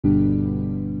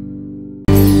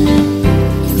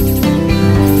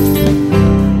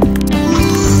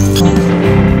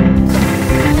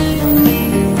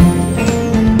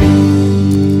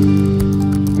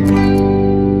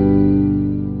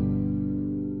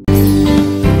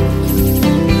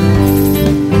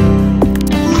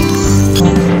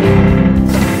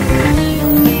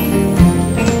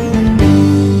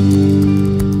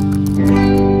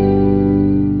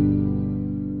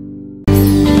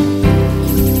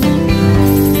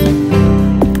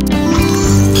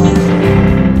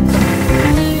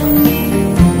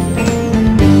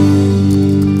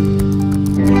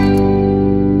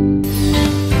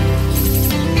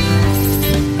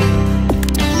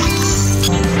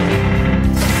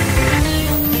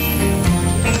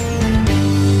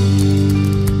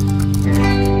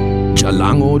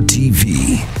Jalango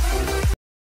TV.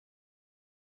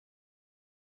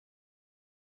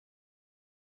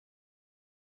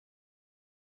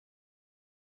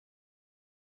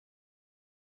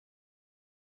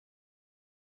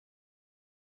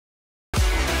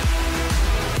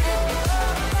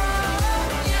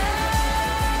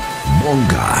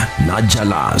 Bonga na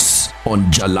Jalas on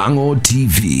Jalango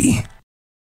TV.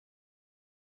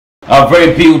 A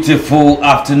very beautiful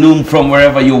afternoon from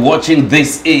wherever you're watching.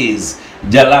 This is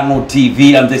Jalango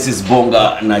TV and this is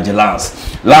Bonga na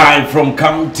Jalas, live from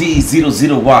County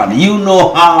 001. You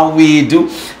know how we do.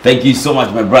 Thank you so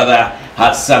much, my brother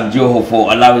Hassan Joho,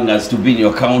 for allowing us to be in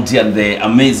your county and the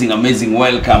amazing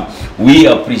welcome. We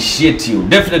appreciate you.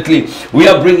 Definitely, we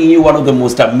are bringing you one of the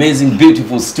most amazing,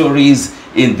 beautiful stories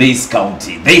in this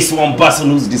county. There's one person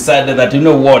who's decided that, you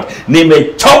know what,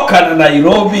 nimetoka na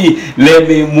Nairobi, let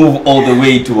me move all the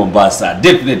way to Mombasa.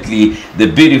 Definitely the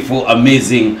beautiful,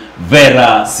 amazing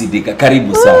Vera Sidika.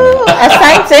 Karibu sana.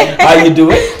 Asante. How you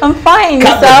doing? I'm fine.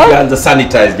 Kabla so?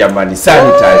 Sanitize jamani,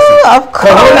 sanitize. Of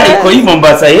course. Corona iko hii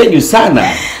Mombasa yenyu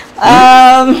sana.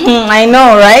 I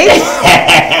know, right?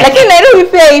 Lakini Nairobi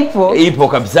pia ipo. Ipo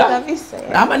kabisa. Kabisa.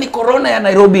 Ama ni corona ya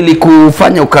Nairobi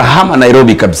ilikufanya ukahama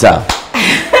Nairobi kabisa?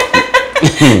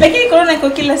 Lakini corona iko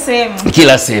kila sehemu.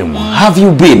 Kila sehemu. Have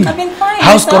you been? I've been fine.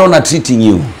 How's corona treating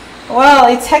you?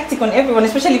 Well, it's hectic on everyone,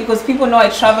 especially because people know I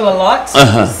travel a lot.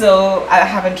 So I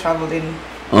haven't traveled in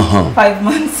 5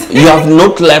 months. You have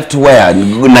not left where?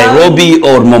 Nairobi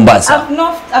or Mombasa?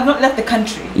 I've not left the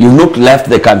country. You've not left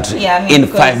the country? Yeah, I mean, in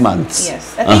 5 months?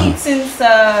 Yes. I think it's since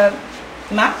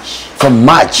March. From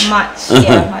March? March.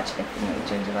 Yeah, March.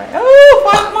 June, July. Oh,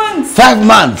 5 months. 5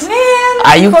 months? Man,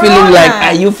 are you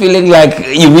feeling like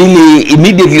you really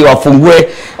immediately wafungwe?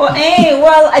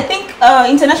 Well, I think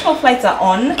international flights are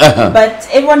on, but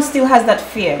everyone still has that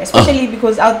fear, especially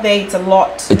because out there it's a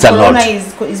lot. Corona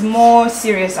is more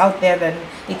serious out there than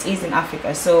it is in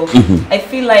Africa. So I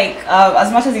feel like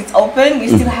as much as it's open, we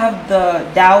still have the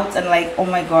doubts and like, oh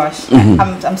my gosh,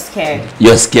 I'm scared.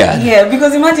 You're scared? Yeah,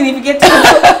 because imagine if you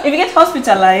get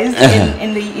hospitalized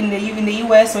in the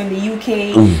US or in the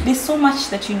UK, there's so much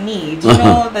that you need. You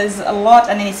know, there's a lot,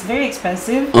 and then it's very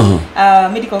expensive.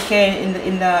 Medical care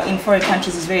in foreign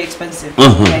countries is very expensive,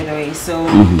 by the way. So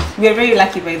we are very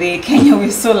lucky, by the way. Kenya,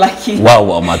 we're so lucky.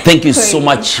 Wow, ma. Thank you so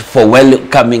much for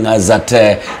welcoming us at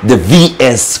the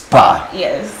VS Spa.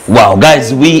 Yes. Wow,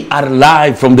 guys, we are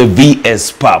live from the VS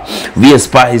Spa. VS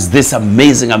Spa is this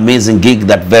amazing gig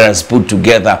that Vera's put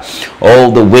together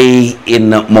all the way in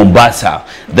Mombasa.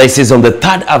 This is on the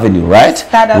 3rd Avenue, right?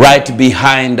 3rd Avenue. Right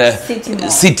behind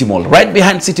City Mall. Right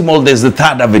behind City Mall, there's the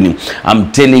 3rd Avenue.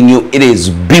 I'm telling you, it is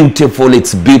beautiful.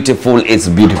 It's beautiful. It's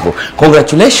beautiful.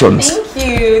 Congratulations.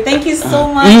 Thank you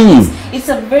so much. It's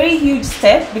a very huge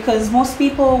step because most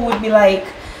people would be like,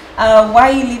 why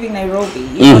are you leaving Nairobi?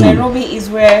 You know, Nairobi is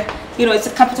where, you know, it's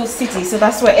a capital city, so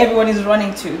that's where everyone is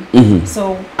running to.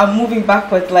 So I'm moving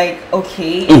backwards, like,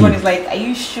 okay, everyone is like, are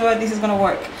you sure this is going to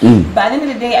work? But at the end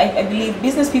of the day, I believe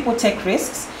business people take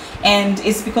risks, and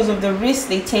it's because of the risk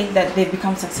they take that they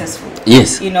become successful.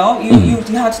 Yes. You know,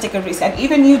 you have to take a risk. And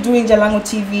even you doing Jalango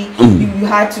TV, you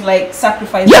had to like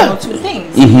sacrifice 1 or 2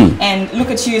 things. And look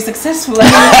at you, you're successful. I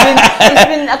mean, it's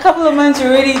been a couple of months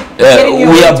already getting your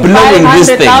way to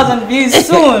 500,000 views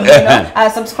soon, you know,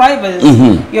 subscribers.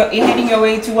 You're heading your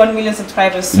way to 1 million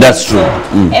subscribers soon. That's true.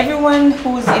 So everyone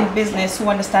who's in business, who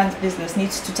understands business,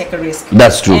 needs to take a risk.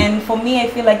 That's true. And for me, I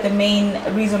feel like the main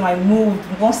reason I moved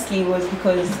mostly was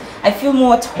because I feel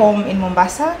more at home in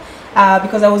Mombasa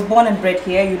because I was born and bred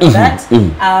here, you know that.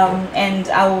 And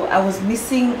I was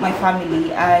missing my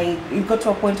family. It got to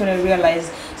a point when I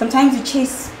realized sometimes you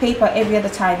chase paper every other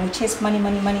time. You chase money,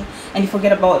 and you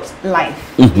forget about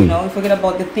life. You know, you forget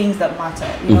about the things that matter.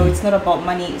 You know, it's not about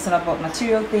money. It's not about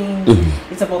material things.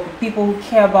 It's about the people who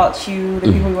care about you,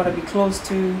 the people you want to be close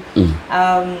to.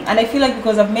 And I feel like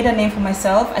because I've made a name for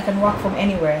myself, I can work from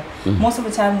anywhere. Most of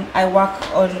the time, I work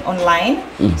online,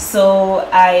 so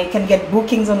I can get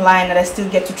bookings online, and I still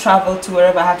get to travel to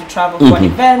wherever I have to travel for an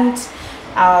event.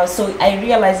 So I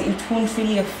realized it won't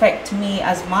really affect me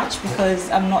as much because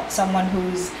I'm not someone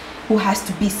who has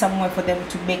to be somewhere for them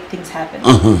to make things happen.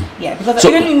 Yeah, because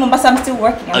even in Mombasa, I'm still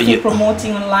working. I'm still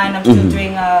promoting online. I'm still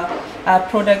doing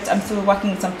products. I'm still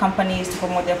working with some companies to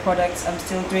promote their products. I'm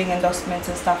still doing endorsements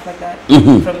and stuff like that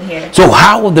from here. So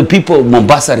how the people of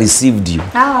Mombasa received you?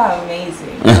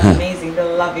 Amazing. Amazing.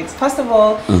 They love it. First of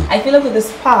all, I feel like with the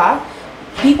spa,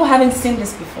 people haven't seen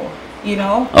this before. You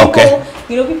know,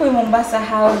 people in Mombasa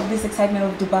have this excitement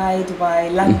of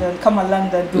Dubai, London, come on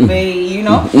London, Dubai, you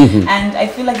know, and I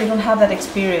feel like they don't have that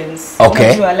experience.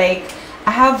 Okay. Like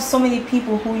I have so many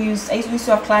people who I used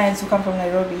to have clients who come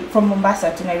from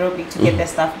Mombasa to Nairobi to get their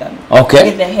stuff done. Okay. To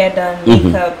get their hair done,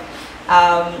 makeup,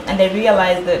 and they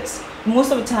realize that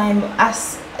most of the time,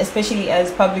 us, especially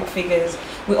as public figures,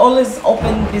 we always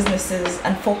open businesses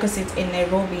and focus it in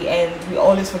Nairobi, and we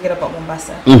always forget about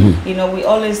Mombasa. You know, we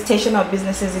always station our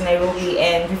businesses in Nairobi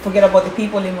and we forget about the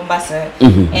people in Mombasa.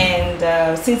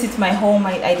 And since it's my home,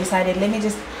 I decided, let me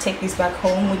just take this back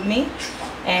home with me.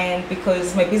 And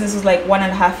because my business was like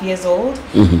 1.5 years old,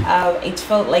 it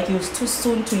felt like it was too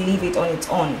soon to leave it on its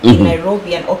own in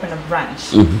Nairobi and open a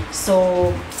branch.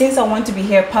 So since I want to be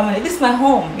here permanently, this is my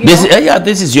home.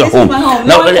 This is your home. Is my home.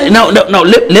 Now,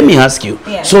 let me ask you.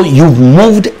 Yeah. So you've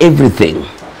moved everything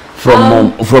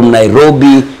from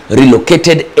Nairobi,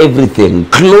 relocated everything,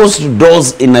 closed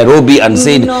doors in Nairobi, and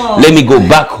said, let me go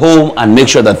back home and make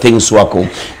sure that things work home.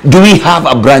 Do we have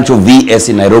a branch of VS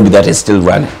in Nairobi that is still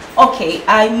running? Okay,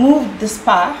 I moved the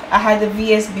spa. I had the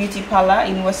VS Beauty Parlor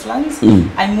in Westlands.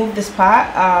 I moved the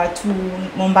spa to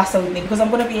Mombasa with me because I'm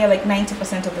going to be here like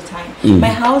 90% of the time. My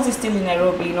house is still in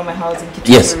Nairobi, you know, my house in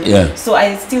Kitchener. Yes, yeah. So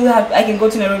I can go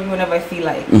to Nairobi whenever I feel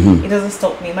like. It doesn't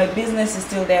stop me. My business is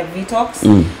still there, VTalks.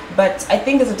 But I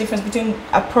think there's a difference between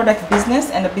a product business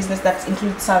and a business that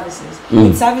includes services.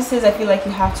 With services, I feel like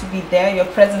you have to be there. Your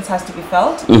presence has to be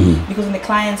felt because when the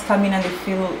clients come in and they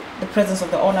feel the presence of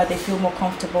the owner, they feel more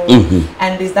comfortable.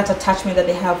 And there's that attachment that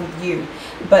they have with you.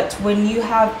 But when you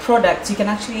have products, you can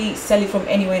actually sell it from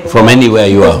anywhere in the world. From anywhere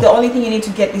you are. The only thing you need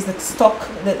to get is the stock.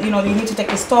 That, you know, you need to take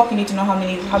the stock. You need to know how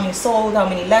many sold, how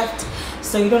many left.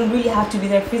 So you don't really have to be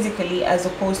there physically as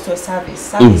opposed to a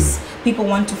service. People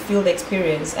want to feel the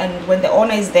experience, and when the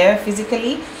owner is there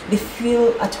physically, they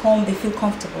feel at home, they feel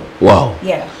comfortable. Wow.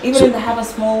 Yeah. Even if they have a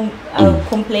small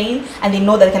complaint and they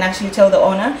know that they can actually tell the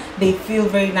owner, they feel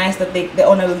very nice that the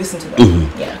owner will listen to them.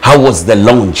 Yeah. How was the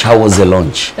launch? How was the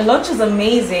launch? The launch was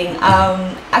amazing.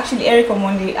 Actually, Eric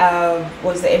Omondi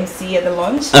was the MC at the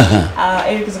launch.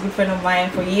 Eric is a good friend of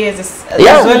mine for years, as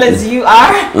well as you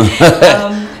are.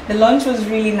 The launch was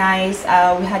really nice.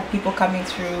 We had people coming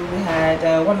through. We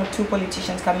had 1 or 2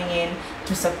 politicians coming in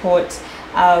to support.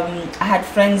 I had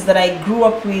friends that I grew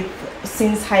up with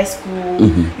since high school.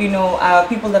 You know,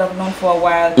 people that I've known for a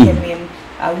while came in.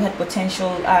 We had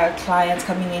potential clients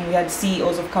coming in. We had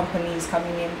CEOs of companies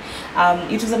coming in.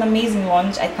 It was an amazing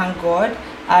launch. I thank God.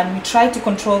 And we tried to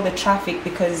control the traffic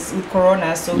because with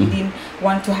Corona, so we didn't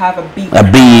want to have a big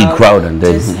crowd. And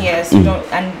then yes, you know,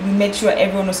 and we made sure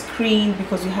everyone was screened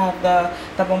because we have the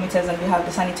thermometers and we have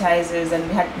the sanitizers,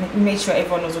 and we made sure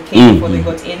everyone was okay before they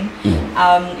got in.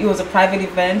 It was a private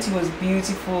event. It was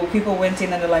beautiful. People went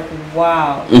in and they're like,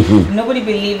 wow. Nobody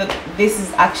believed that this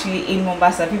is actually in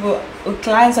Mombasa.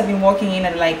 Clients have been walking in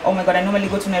and like, oh my God, I normally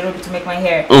go to Nairobi to make my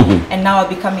hair, and now I'll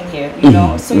be coming here. You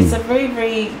know, so it's a very,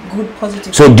 very good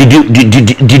positive. So did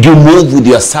you move with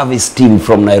your service team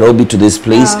from Nairobi to this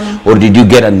place, or did you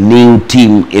get a new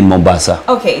team in Mombasa?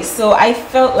 Okay, so I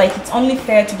felt like it's only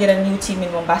fair to get a new team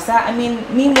in Mombasa. I mean,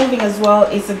 me moving as well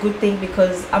is a good thing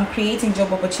because I'm creating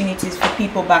job opportunities for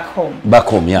people back home. Back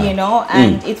home, yeah. You know,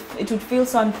 and it would feel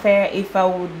so unfair if I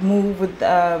would move with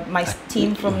my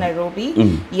team from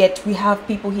Nairobi, yet we have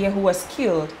people here who are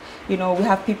skilled. You know, we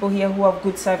have people here who have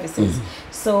good services.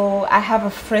 So I have a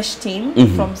fresh team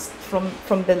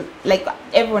from the, like,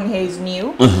 everyone here is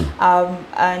new.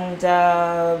 And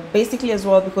basically as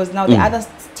well, because now the other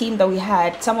team that we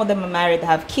had, some of them are married, they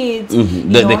have kids. You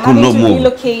know, they could not move.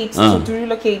 Relocate, so to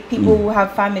relocate people who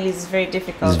have families is very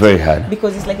difficult. It's very hard.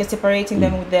 Because it's like you're separating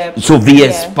them with their... So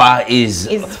VS Spa is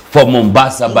for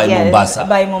Mombasa, by Mombasa.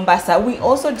 By Mombasa. We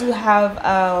also do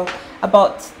have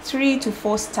about 3 to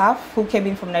 4 staff who came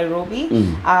in from Nairobi.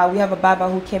 We have a barber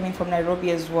who came in from Nairobi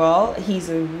as well. He's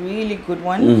a really good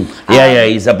one.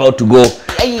 He's about to go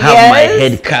have my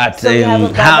head cut. So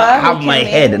have my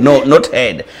head, no, not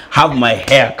head, have my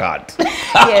hair cut.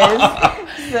 Yes.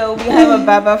 So we have a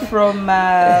barber from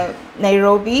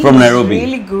Nairobi. From Nairobi. He's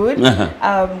really good.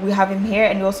 We have him here,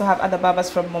 and we also have other barbers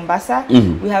from Mombasa.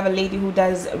 We have a lady who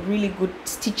does really good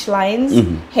stitch lines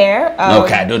hair.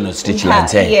 Okay, I don't know stitch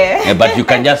lines hair. Yeah. But you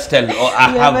can just tell,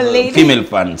 I have female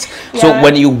fans. Yeah. So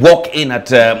when you walk in at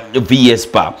VS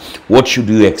Spa, what should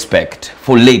you expect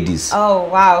for ladies? Oh,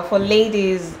 wow. For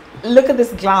ladies, look at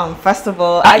this glam, first of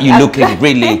all. You're looking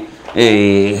really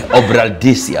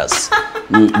obradicious.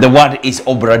 The word is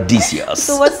obradicious.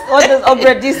 So what does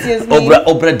obradicious mean?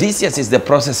 Obradicious is the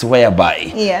process whereby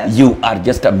you are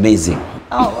just amazing.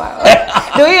 Oh, wow.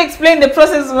 Do you explain the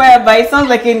process whereby? It sounds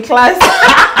like in class.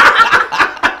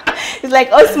 It's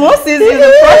like osmosis is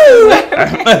the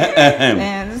process.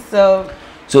 And so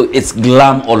it's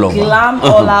glam all over. Glam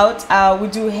all out. We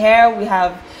do hair. We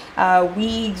have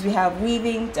wigs, we have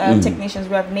weaving technicians,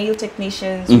 we have nail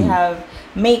technicians, we have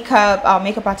makeup. Our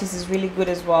makeup artist is really good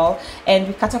as well, and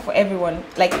we cater for everyone.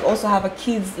 Like, we also have a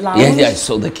kids lounge. Yeah, I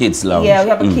saw the kids lounge. Yeah, we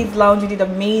have a kids lounge. We did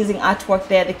amazing artwork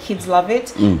there. The kids love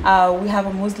it. We have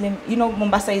a Muslim, you know,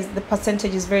 Mombasa is, the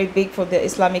percentage is very big for the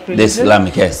Islamic religion. The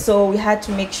Islamic, yes. So we had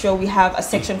to make sure we have a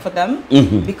section for them,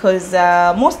 because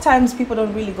most times people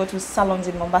don't really go to salons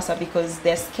in Mombasa because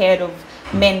they're scared of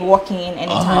men walking in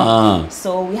anytime.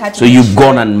 So we had to. So you've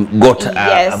gone and got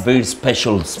a very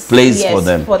special place for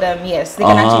them. For them, yes. They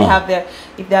can actually have their,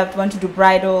 if they want to do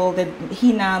bridal, the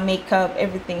henna, makeup,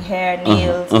 everything, hair,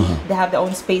 nails, they have their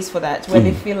own space for that, where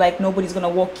they feel like nobody's gonna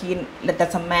walk in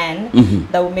that's a man,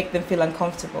 that will make them feel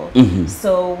uncomfortable.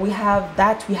 So we have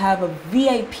that. We have a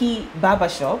VIP barber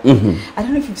shop. I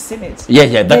don't know if you've seen it.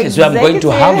 Yeah, that is where I'm going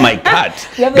to have my cut.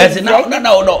 Guys, no.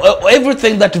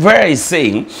 Everything that Vera is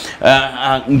saying,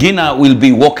 Ngina will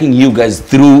be walking you guys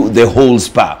through the whole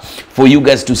spa for you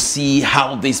guys to see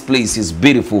how this place is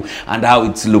beautiful and how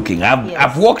it's looking.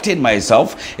 I've walked in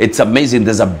myself. It's amazing.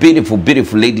 There's a beautiful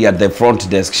lady at the front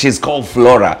desk. She's called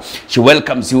Flora. She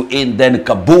welcomes you in, then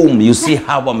kaboom, you see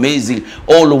how amazing,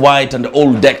 all white and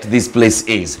all decked this place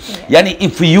is. Yani,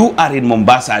 if you are in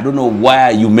Mombasa, I don't know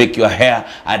where you make your hair,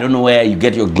 I don't know where you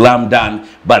get your glam done,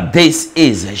 but this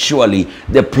is surely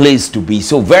the place to be.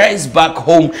 So Vera is back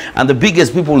home, and the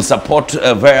biggest people who support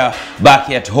Vera back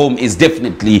at home is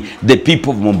definitely the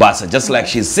people of Mombasa. Just like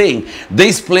she's saying,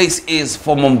 this place is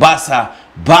for Mombasa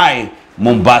by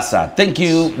Mombasa. Thank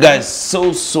you guys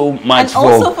so much. And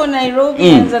also for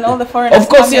Nairobians and all the foreigners. Of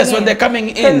course, yes, when they're coming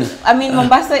in. I mean,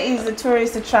 Mombasa is a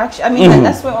tourist attraction. I mean,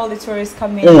 that's where all the tourists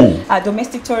come in.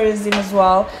 Domestic tourism as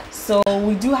well. So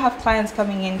we do have clients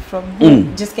coming in from who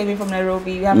just came in from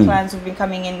Nairobi. We have clients who've been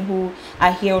coming in who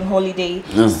are here on holiday.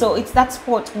 So it's that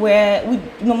spot where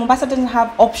Mombasa doesn't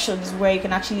have options where you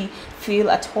can actually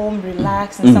feel at home,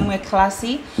 relax, and somewhere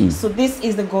classy. So this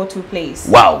is the go-to place.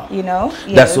 Wow. You know?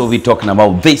 Yes. That's what we're talking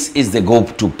about. This is the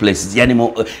go-to place.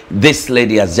 This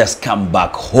lady has just come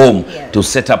back home to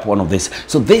set up one of this.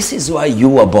 So this is where you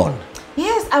were born.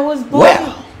 Yes, I was born.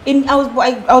 Where? I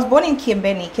was born in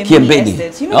Kiembeni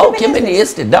Estate. You know Kiembeni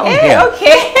Estate down here.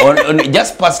 Okay.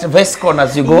 Just past the West Corner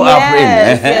as you go up in.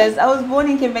 Yes, I was born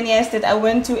in Kiembeni Estate. I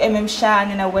went to Shah,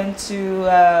 and then I went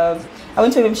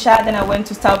to Shah, then I went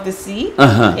to South the Sea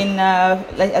in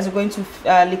as we're going to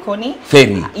Likoni.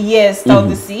 Ferry. Yes, South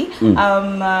the Sea.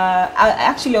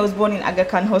 I was born in Aga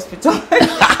Khan Hospital,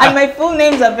 and my full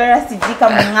names are Vera Sidika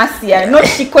Mungasia, not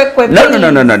Shikwekwe. No.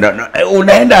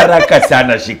 Unaenda haraka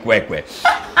sana Shikwekwe.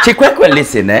 Shikwekwe,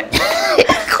 listen,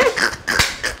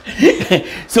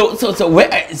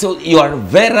 So you are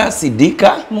Vera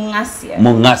Sidika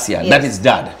Mungasia. That is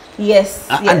dad. Yes.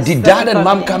 And did dad and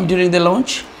mom come during the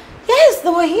launch? Yes, they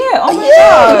were here. Oh my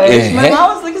gosh. My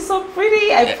mom was looking so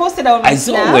pretty. I posted on my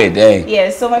Snap. I saw it.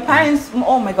 Yes, so my parents,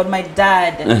 oh my God, my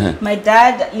dad. My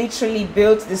dad literally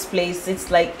built this place.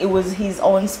 It's like it was his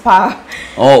own spa.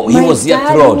 Oh, he was here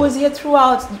throughout. He was here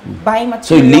throughout, buying materials.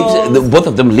 So he lives, both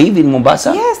of them live in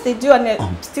Mombasa? Yes, they do.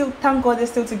 And still, thank God, they're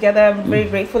still together. I'm very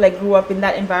grateful. I grew up in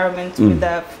that environment with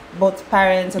both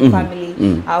parents and family.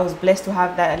 I was blessed to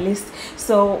have that at least.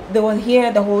 So they were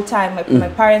here the whole time. My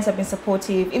parents have been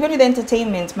supportive, even with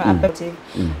entertainment,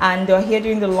 and they were here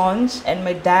during the launch. And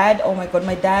my dad, oh my God,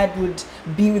 my dad would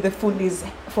be with the foodies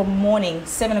from morning,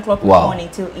 7 o'clock in the morning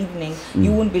till evening.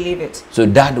 You wouldn't believe it. So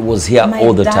dad was here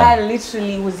all the time? My dad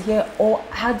literally was here.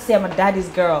 I'd say I'm a daddy's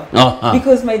girl.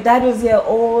 Because my dad was here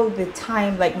all the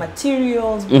time, like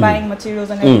materials, buying materials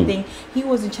and everything. He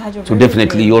was in charge of everything.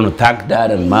 Definitely you want to thank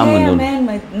dad and mom. Yeah, man,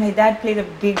 my dad played a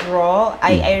big role.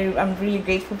 I'm really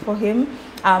grateful for him.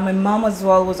 My mom as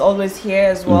well was always here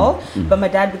as well. But my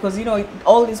dad, because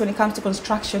all this, when it comes to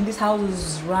construction, this house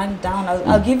was run down.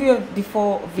 I'll give you a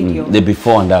before video. The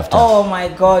before and after. Oh my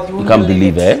God, you can't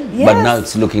believe it. Yes. But now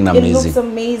it's looking amazing. It looks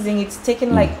amazing. It's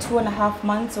taken like 2.5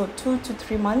 months or 2 to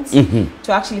 3 months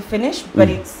to actually finish, but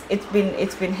it's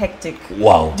been hectic.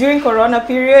 Wow. During Corona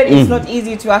period, it's not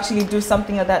easy to actually do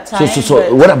something at that time.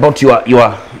 So what about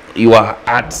your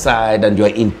art side and your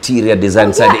interior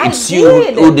design side? It's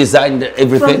you who designed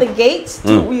everything. From the gate,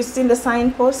 we've seen the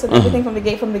signposts and everything from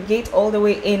the gate all the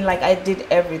way in. Like I did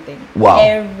everything. Wow.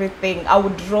 Everything. I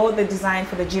would draw the design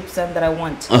for the gypsum that I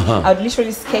want. I would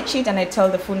literally sketch it and I tell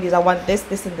the fundis I want this,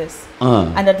 this, and this,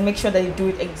 and I'd make sure that you do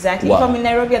it exactly. Wow. If I'm in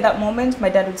Nairobi at that moment, my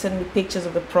dad would send me pictures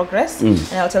of the progress,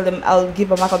 and I'll tell them, I'll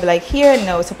give a mark. I'll be like, here,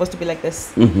 no, it's supposed to be like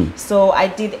this. So I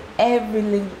did every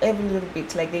little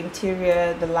bit, like the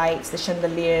interior, the lights, the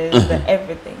chandeliers, the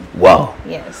everything. Wow.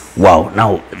 Yes. Wow.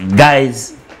 Now,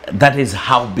 guys, that is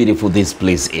how beautiful this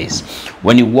place is.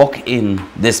 When you walk in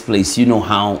this place, you know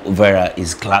how Vera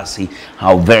is classy,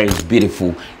 how Vera is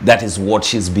beautiful. That is what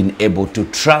she's been able to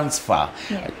transfer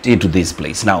into this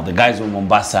place. Now, the guys from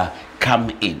Mombasa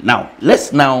come in. Now,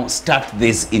 let's now start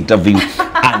this interview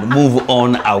and move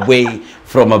on away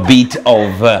from a bit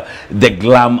of the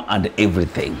glam and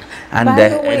everything. And by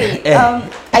the way,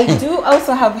 I do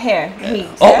also have hair wigs.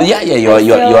 Oh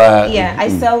yeah, I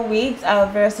sell wigs.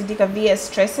 Vera Sidika VS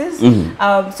Tresses.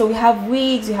 So we have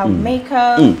wigs, we have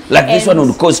makeup. Like this one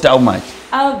will cost how much?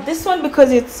 This one,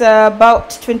 because it's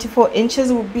about 24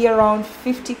 inches, will be around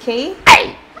 50K.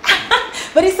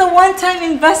 But it's a one-time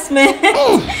investment.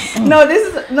 No,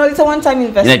 it's a one-time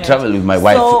investment. I travel with my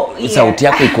wife. So, sauti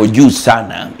yako iko juu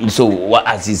sana. So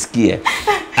asisikie.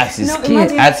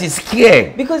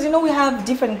 Asisikie. Because we have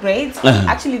different grades.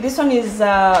 Actually, this one is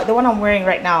the one I'm wearing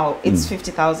right now. It's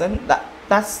 50,000.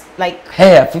 That's like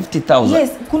hair 50,000.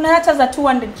 Yes, kuna hata za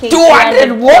 200K.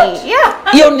 200 what? Yeah.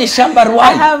 Hiyo ni shamba rwai.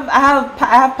 I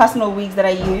have personal wigs that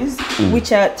I use,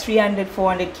 which are 300,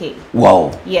 400K.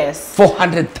 Wow. Yes.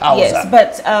 400,000. Yes,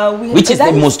 but which is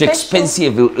the most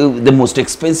expensive, the most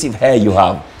expensive hair you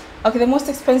have? Okay, the most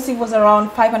expensive was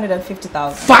around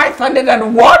 550,000. 500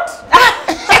 and what?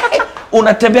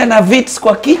 Unatembea na vits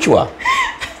kwa kichwa.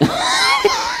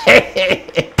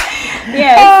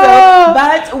 Yeah,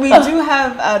 but we do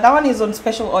have that one is on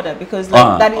special order because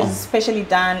that is specially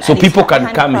done. So people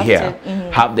can come here,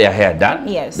 have their hair done.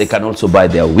 Yes. They can also buy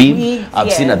their wig.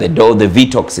 I've seen at the door the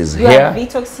Vitox is we here. Have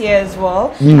Vitox here as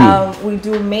well. We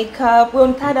do makeup. We're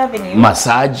on 3rd Avenue.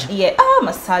 Massage. Yeah.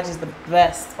 Massage is the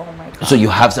best. Oh my god. So you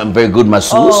have some very good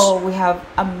masseurs. Oh, we have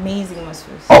amazing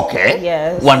masseurs. Okay.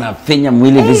 Yes. Wanafanya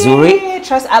mwili vizuri.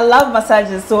 Trust. I love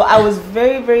massages. So I was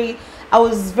very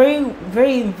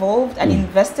involved and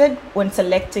invested when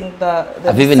selecting the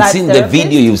I've even seen the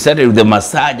video you started with the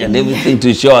massage and everything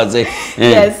to show us.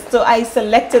 Yes, so I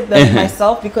selected them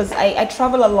myself because I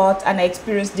travel a lot and I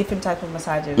experience different types of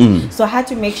massages. So I had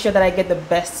to make sure that I get the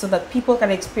best so that people can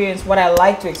experience what I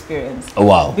like to experience. Oh,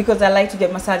 wow. Because I like to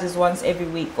get massages once every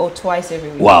week or twice every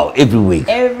week. Wow, every week.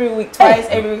 Every week, twice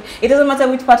every week. It doesn't matter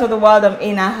which part of the world I'm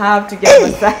in, I have to get a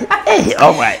massage.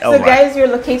 All right. So guys, we're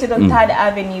located on 3rd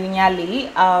Avenue in Yali.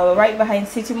 Right behind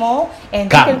City Mall, and you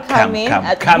can come in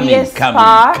at VS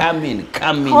Spa. Come in.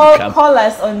 Call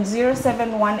us on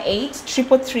 0718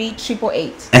 333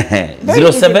 888.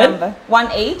 07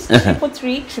 18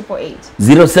 333 888.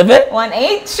 07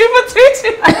 18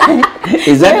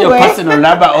 333. Is that your personal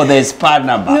number or the spa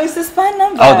number? No, it's the spa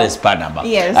number. Oh, the spa number.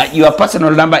 Yes. Your personal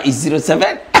number is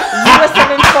 07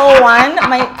 0741.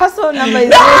 My personal number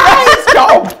is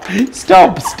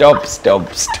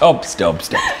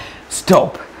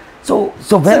Stop. So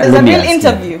there's a real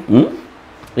interview.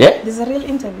 Yeah? There's a real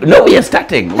interview. No, we are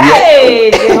starting.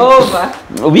 Hey, Jehovah.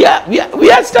 We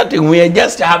are starting. We are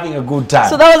just having a good time.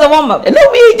 So that was a warm up. No,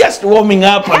 we are just warming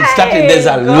up and starting. There's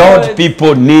a lot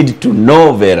people need to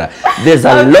know, Vera. There's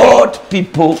a lot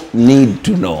people need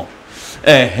to know.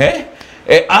 Yeah.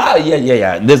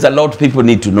 There's a lot people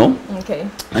need to know. Okay.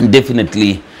 And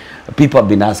definitely, people have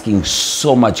been asking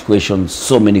so much questions,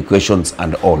 so many questions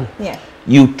and all. Yeah.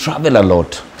 You travel a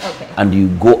lot. Okay. And you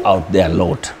go out there a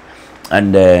lot.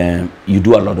 And you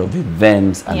do a lot of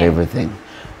events and everything.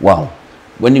 Wow.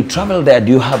 When you travel there,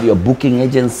 do you have your booking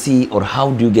agency or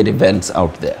how do you get events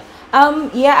out there?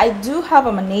 Yeah, I do have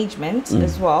a management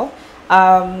as well.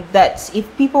 That if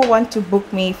people want to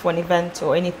book me for an event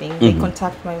or anything, they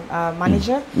contact my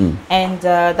manager, and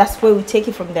that's where we take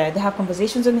it from there. They have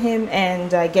conversations with him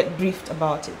and get briefed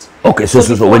about it. Okay,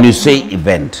 so when you say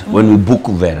event, when we book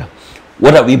Vera,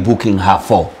 what are we booking her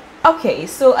for? Okay,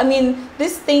 so I mean,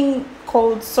 this thing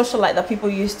called socialite that people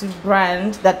used to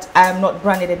brand, that I'm not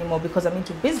branded anymore because I'm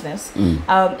into business.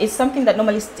 It's something that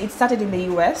normally it started in the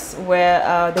US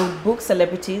where they would book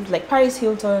celebrities like Paris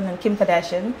Hilton and Kim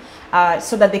Kardashian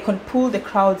so that they can pull the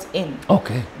crowds in.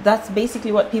 Okay. That's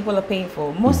basically what people are paying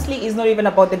for. Mostly it's not even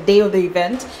about the day of the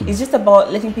event. It's just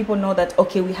about letting people know that,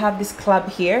 okay, we have this club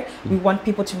here. We want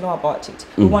people to know about it.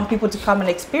 We want people to come and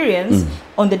experience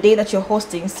on the day that you're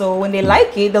hosting. So when they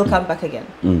like it, they'll come back again.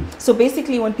 So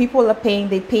basically when people are paying,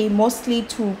 they pay mostly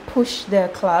to push their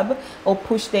club or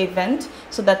push the event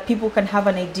so that people can have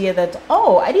an idea that,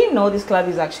 oh, I didn't know this club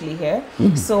is actually here.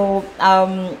 So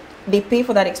they pay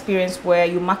for that experience where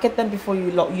you market them before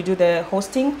you do the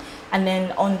hosting, and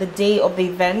then on the day of the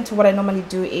event, what I normally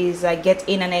do is I get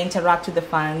in and I interact with the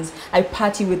fans. I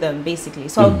party with them basically.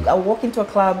 So I'll walk into a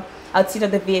club, I'll sit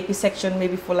at the VIP section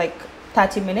maybe for like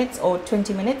 30 minutes or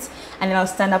 20 minutes, and then I'll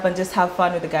stand up and just have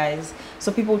fun with the guys.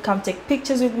 So people would come take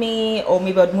pictures with me, or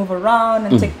maybe I'd move around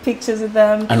and take pictures with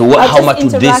them. And how much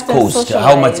would this cost?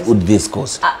 How much would this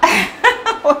cost?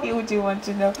 What would you want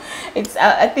to know? It's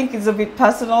I think it's a bit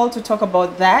personal to talk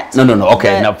about that. No.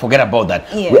 Okay, now forget about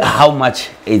that. Yeah. How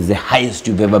much is the highest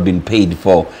you've ever been paid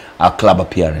for a club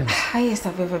appearance? Highest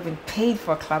I've ever been paid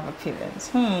for a club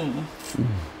appearance.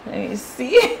 Let me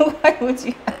see. Why would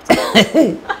you have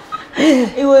to?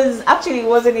 It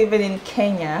wasn't even in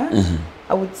Kenya.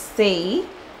 I would say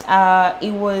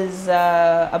it was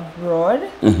abroad.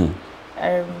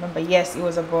 I remember, yes, it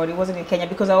was abroad. It wasn't in Kenya,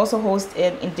 because I also host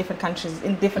in different countries,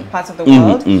 in different parts of the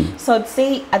world. So I'd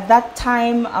say at that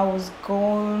time I was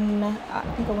gone, I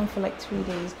think I went for like 3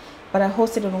 days, but I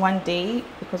hosted on one day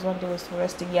because one day was for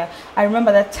resting. Yeah, I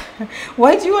remember that.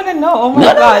 Why do you want to know? Oh my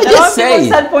God. Just say people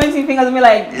start pointing fingers at me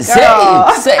like,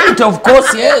 girl. Say it, of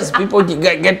course, yes. People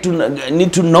need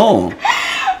to know.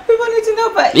 People need to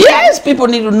know, but yes, people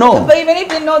need to know. But even if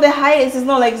they know the highest, it's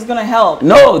not like it's gonna help.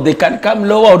 No, they can come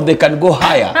lower or they can go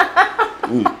higher.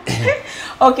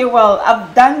 Okay, well,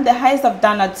 the highest I've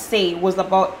done, I'd say, was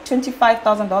about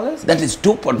 $25,000. That is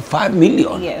 2.5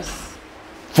 million. Yes.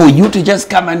 For you to just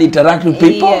come and interact with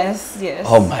people? Yes.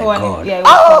 Oh my God. Yeah,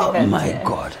 oh my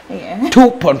God. Yeah.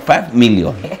 2.5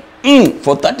 million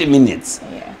for 30 minutes.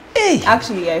 Yeah. Hey.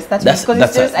 Actually, yeah, it's 30 minutes,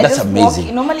 because that's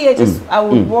amazing. Normally, I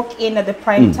would walk in at the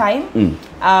prime time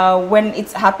when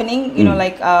it's happening. You know,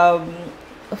 like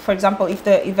for example, if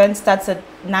the event starts at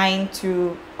 9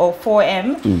 or 4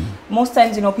 a.m., most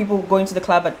times, you know, people go into the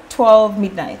club at 12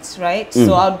 midnight, right?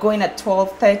 So I'll go in at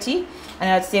 12:30, and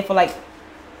I'd stay for like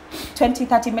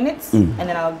 20-30 minutes, and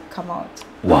then I'll come out.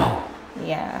 Wow.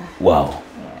 Yeah. Wow.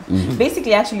 Yeah.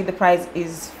 Basically, actually, the price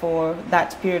is for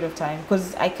that period of time,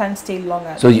 because I can't stay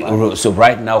longer. So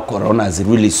right now, Corona has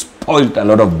really spoiled a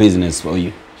lot of business for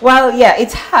you. Well, yeah,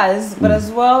 it has, but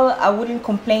as well, I wouldn't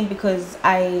complain, because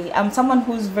I am someone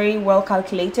who's very well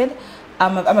calculated.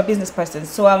 I'm a business person,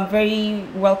 so I'm very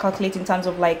well calculated in terms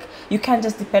of, like, you can't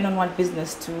just depend on one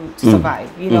business to survive,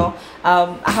 you know.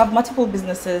 I have multiple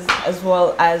businesses as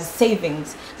well as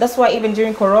savings. That's why even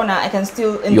during Corona, I can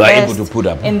still invest you are able to put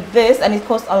up in this, and it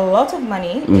costs a lot of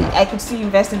money. I could still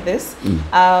invest in this,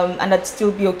 and I'd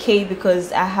still be okay,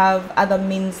 because I have other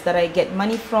means that I get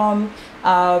money from.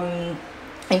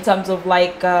 In terms of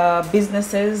like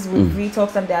businesses with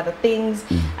Retox and the other things,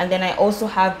 and then I also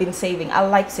have been saving. I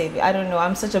like saving. I don't know,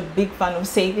 I'm such a big fan of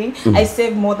saving. I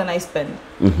save more than I spend.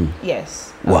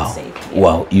 Yes. Wow. Save, yeah.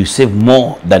 Wow, you save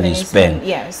more than you spend.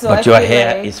 Yeah. So but your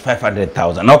hair is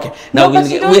 500,000. Okay. Now but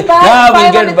you don't buy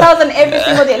 500,000 every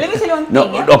single day. Let me tell you one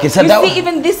thing. No, okay, so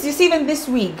even this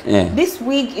wig. Yeah. This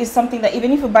wig is something that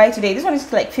even if you buy it today, this one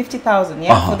is like 50,000,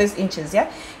 yeah, for these inches,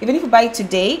 yeah. Even if you buy it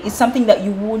today, it's something that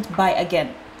you won't buy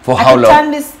again. For how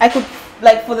long? I could,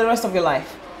 like, for the rest of your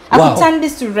life. I could turn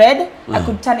this to red. I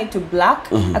could turn it to black.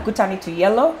 I could turn it to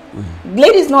yellow.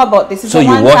 Ladies know about this. It's a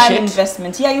one-time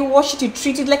investment. Yeah, you wash it, you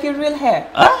treat it like your real hair.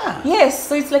 Yes,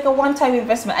 so it's like a one-time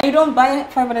investment. And you don't buy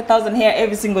 500,000 hair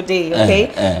every single day,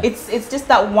 okay? It's just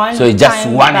that one. So it's just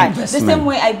one investment. The same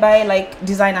way I buy like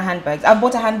designer handbags. I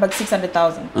bought a handbag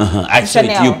 600,000.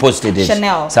 Actually, you posted it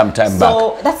Chanel some time back.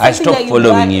 So that's I stopped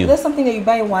following you. That's something that you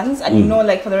buy once, and you know,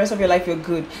 like, for the rest of your life you're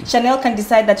good. Chanel can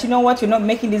decide that, you know what, you're not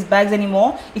making these bags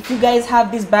anymore. If you guys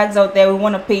have these bags out there, we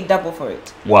want to pay double for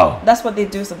it. Wow. That's what they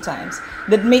do sometimes.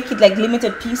 They make it like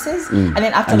limited pieces, and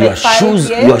then after and like 5 years,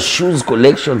 your shoes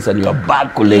collections and your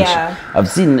bag collection. Yeah. I've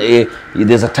seen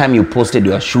there's a time you posted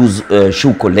your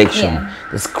shoe collection. Yeah.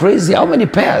 It's crazy. How many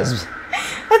pairs?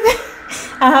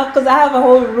 Because I have a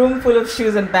whole room full of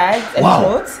shoes and bags and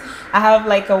clothes. I have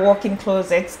like a walk-in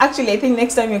closet. Actually, I think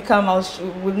next time you come,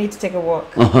 we'll need to take a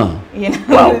walk. You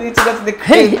know, we need to go to the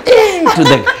crib.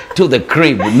 to the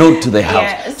crib, not to the house.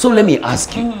 Yeah, so let me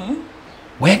ask you,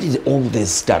 where did all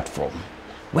this start from?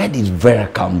 Where did Vera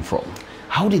come from?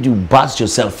 How did you burst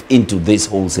yourself into this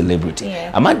whole celebrity?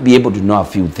 Yeah. I might be able to know a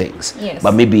few things,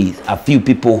 but maybe a few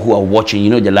people who are watching, you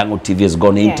know, Jalango TV has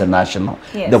gone international.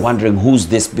 They're wondering, who's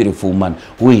this beautiful woman?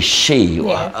 Who is she?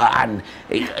 And,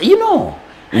 you know,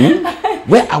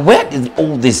 where did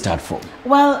all this start from?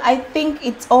 Well, I think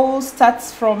it all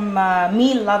starts from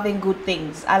me loving good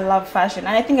things. I love fashion,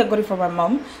 and I think I got it from my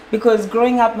mom, because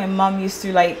growing up, my mom used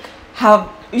to like have,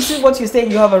 you see what you're saying,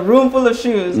 you have a room full of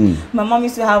shoes. My mom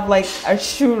used to have like a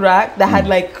shoe rack that had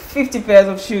like 50 pairs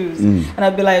of shoes, and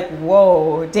I'd be like,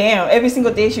 whoa, damn, every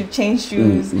single day she'd change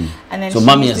shoes. And then so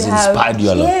mommy has inspired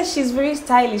you a lot. Yeah, she's very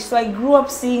stylish, so I grew up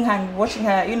seeing her and watching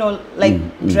her, you know, like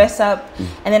dress up,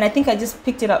 and then I think I just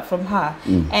picked it up from her.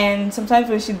 And sometimes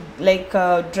when she'd like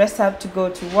dress up to go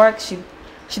to work, she'd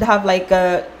have like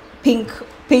pink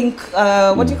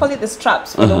what do you call it, the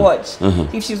straps for the watch.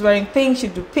 If she's wearing pink,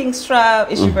 she'd do pink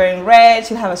strap. If she's wearing red,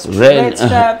 she'll have a red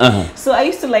strap. So I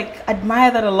used to like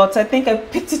admire that a lot, so I think I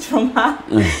picked it from her.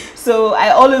 So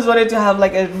I always wanted to have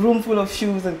like a room full of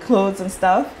shoes and clothes and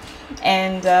stuff,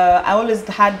 and I always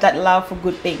had that love for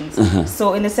good things.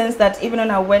 So in the sense that even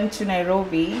when I went to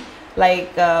Nairobi,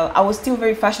 like I was still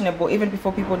very fashionable even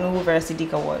before people knew who Vera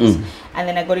Sidika was. And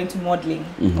then I got into modeling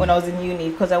when I was in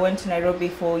uni, because I went to Nairobi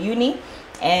for uni.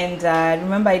 And I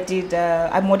remember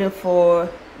I modeled for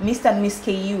Mr. and Miss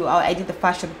KU. I did the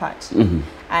fashion part.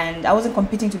 And I wasn't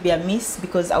competing to be a Miss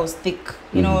because I was thick.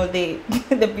 You know, the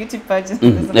beauty pageants,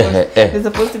 they're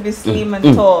supposed to be slim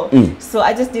and tall. So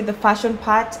I just did the fashion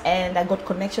part, and I got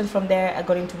connections from there. I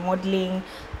got into modeling.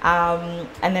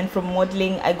 And then from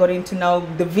modeling, I got into now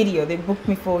the video. They booked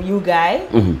me for You Guy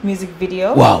music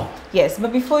video. Wow. Yes,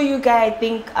 but before You Guy, I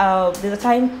think there's a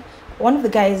time. One of the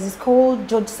guys is called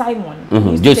George Simon.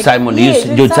 George Simon,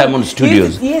 George Simon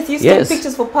Studios. He used to take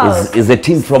pictures for Pulse. Is a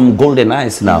team from Golden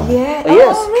Eyes now. Yeah.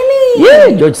 Yes. Oh, really?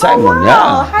 Yeah, George Simon. Oh, wow.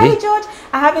 Yeah. Hi, George.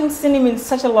 I haven't seen him in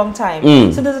such a long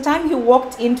time. So there's a time he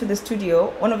walked into the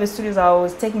studio, one of the studios I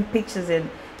was taking pictures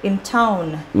in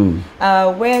town,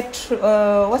 where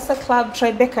what's the club,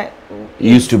 Tribeca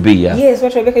used to be, yeah. Yes, where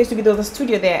Tribeca used to be. There was a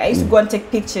studio there. I used to go and take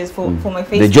pictures for my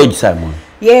Facebook. The George Simon.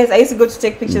 Yes, I used to go to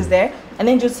take pictures there. And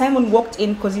then George Simon walked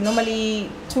in because he normally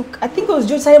took, I think it was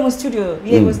George Simon's studio.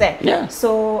 Yeah, he was there. Yeah.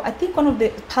 So I think one of the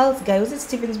Pulse guys, was it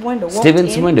Stevens Mwendo?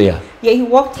 Stevens Mwendo, yeah. Yeah, he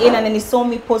walked in and then he saw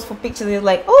me pose for pictures. He was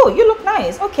like, "Oh, you look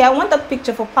nice. Okay, I want that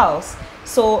picture for Pulse."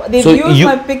 So they used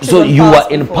my picture. So you Pulse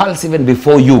were in before. Pulse even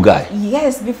before You Guy?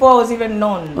 Yes, before I was even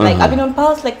known. Like I've been on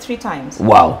Pulse like 3 times.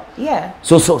 Wow. Yeah.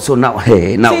 So now,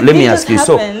 hey, now So let me ask you.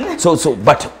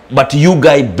 But You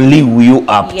Guy blew you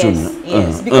up too.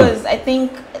 Yes, because I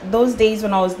think those days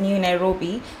when I was new in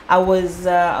Nairobi, I was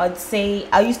I'd say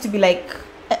I used to be like,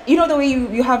 you know the way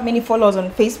you have many followers on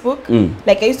Facebook?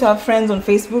 Like I used to have friends on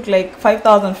Facebook, like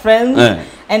 5,000 friends,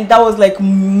 and that was like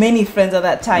many friends at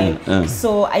that time.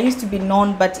 So I used to be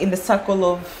known, but in the circle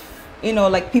of, you know,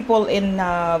 like people in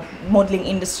modeling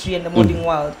industry and the modeling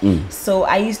world. So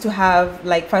I used to have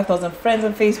like 5,000 friends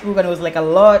on Facebook, and it was like a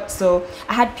lot. So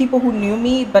I had people who knew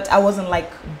me, but I wasn't like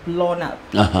blown up.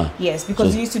 Yes,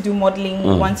 because we used to do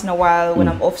modeling once in a while when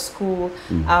I'm off school.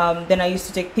 Then I used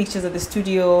to take pictures at the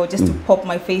studio just to pop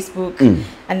my Facebook.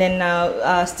 And then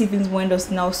Stevens Mwendo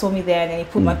now saw me there, and then he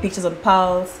put my pictures on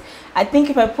Pulse. I think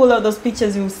if I pull out those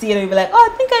pictures, you'll see it and you'll be like, "Oh,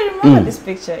 I think I remember this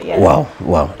picture." Yeah. Wow.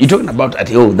 You're talking about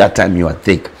that time you were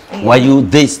thick. Yeah. Were you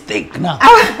this thick now?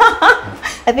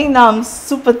 I think now I'm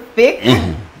super thick.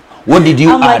 What did you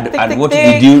add, like, and what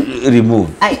did you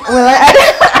remove? I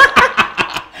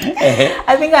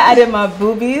think I added my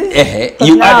boobies.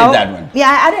 You added that one? Yeah,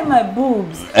 I added my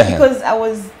boobs because I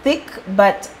was thick,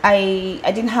 but I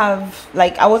didn't have,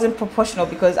 like, I wasn't proportional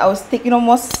because I was thick. You know,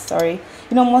 most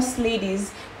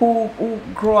ladies who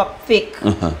grow up thick,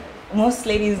 most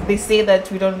ladies, they say that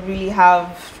we don't really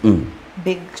have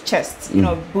big chests, you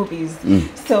know, boobies.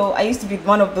 So I used to be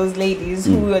one of those ladies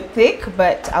who were thick,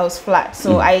 but I was flat.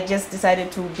 So I just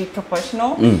decided to be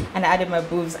proportional and I added my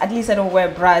boobs. At least I don't wear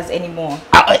bras anymore.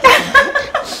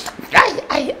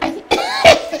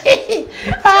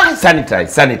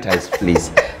 Sanitize,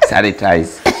 please.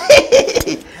 Sanitize.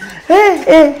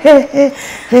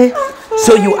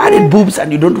 So you added boobs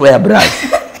and you don't wear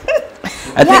bras?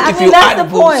 I think if you add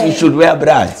boobs, you should wear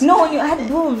bras. No, when you add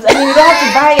boobs, I mean, you don't have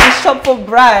to buy and shop for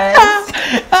bras.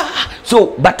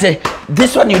 So, but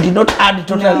this one you did not add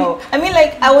totally? No. I mean,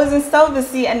 like, I was in South the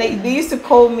Sea and they used to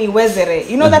call me Wezere.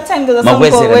 You know that time there was a song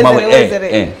called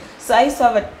Wezere. So I used to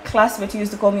have a classmate who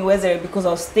used to call me Wezere because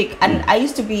I was thick. And I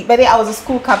used to be, by the way, I was a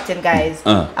school captain, guys.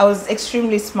 I was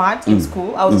extremely smart in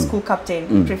school. I was a school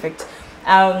captain, prefect.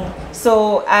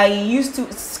 So I used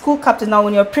to, school captain, now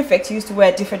when you're prefect, you used to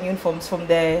wear different uniforms from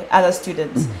the other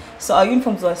students. So our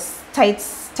uniforms were tight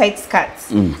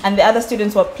skirts, and the other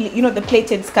students were, you know, the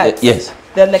plated skirts. Yes.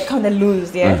 They're like kind of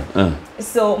loose, yeah.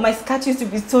 So my skirt used to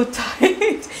be so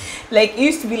tight. Like, it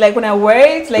used to be like when I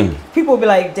wear it, like people would be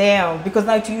like, "Damn," because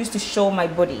now it used to show my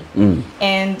body,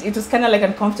 and it was kind of like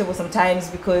uncomfortable sometimes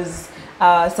because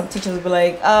some teachers would be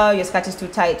like, "Oh, your skirt is too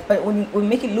tight," but when we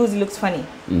make it loose, it looks funny.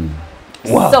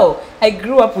 Wow. So I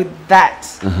grew up with that,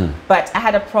 but I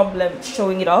had a problem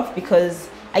showing it off because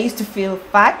I used to feel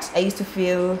fat. I used to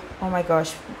feel, oh my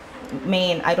gosh,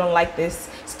 man, I don't like this.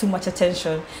 It's too much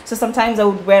attention. So sometimes I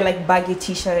would wear like baggy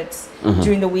t-shirts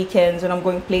during the weekends when I'm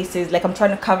going places, like I'm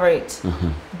trying to cover it.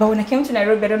 But when I came to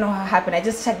Nairobi, I don't know how it happened. I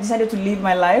just decided to live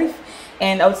my life,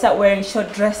 and I would start wearing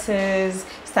short dresses,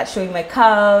 start showing my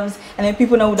calves, and then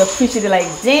people now would appreciate it, like,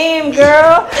 damn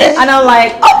girl, and I'm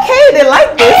like, okay, they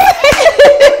like this.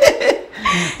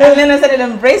 And then I started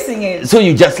embracing it. So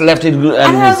you just left it and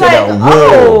I you was said, like,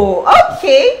 whoa. oh,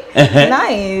 okay,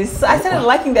 nice. So I started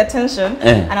liking the attention,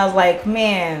 and I was like,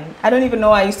 man, I don't even know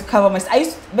why I used to cover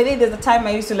myself. But then there's a time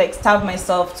I used to like starve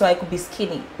myself so I could be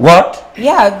skinny. What?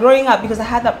 Yeah, growing up, because I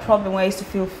had that problem where I used to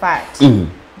feel fat.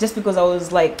 Just because I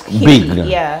was like big.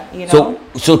 Yeah, you know.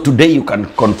 So today you can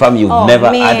confirm you've never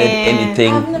added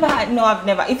anything. I've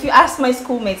never. If you ask my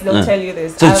schoolmates, they'll tell you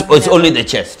this. So it's only the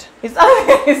chest. It's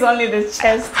only the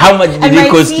chest. How much did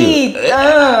it cost teeth. you?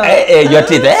 Your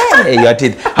teeth. Your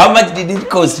teeth. How much did it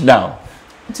cost now?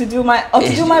 To do my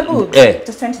boobs?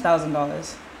 Just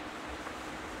 $20,000.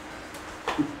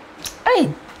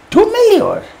 Hey, 2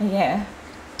 million. Yeah.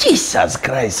 Jesus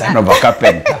Christ, son of a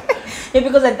carpenter. Yeah,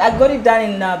 because I got it done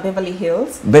in Beverly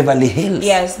Hills. Beverly Hills?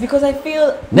 Yes, because I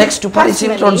feel... Next to Paris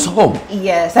Hilton's home?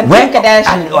 Yes, and Kim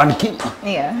Kardashian. And Kim...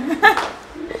 Yeah.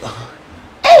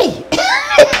 Hey!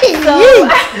 So...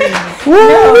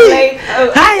 no, like...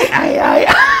 Hi.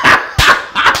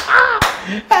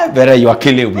 Vera, you are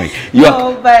killing me.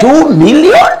 But 2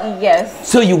 million? Yes.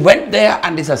 So you went there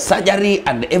and it's a surgery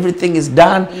and everything is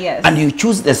done? Yes. And you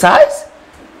choose the size?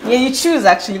 Yeah, you choose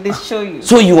actually. They show you.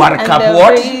 So you are cup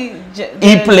what?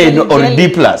 E-plane or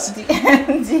D+.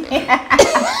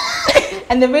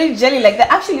 And they're very jelly, like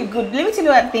they're actually good. Let me tell you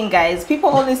one thing, guys. People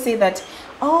always say that,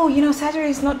 oh, you know, surgery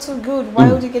is not so good.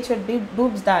 Why would you get your big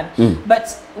boobs done? But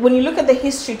when you look at the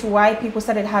history to why people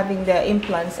started having their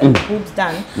implants and boobs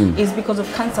done, is because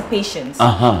of cancer patients.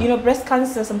 You know, breast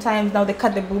cancer, sometimes now they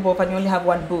cut the boob off and you only have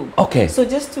one boob. Okay. So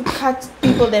just to cut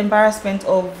people the embarrassment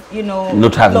of, you know,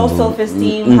 not having low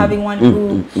self-esteem, having one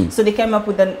boob. So they came up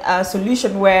with a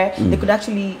solution where they could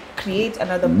actually create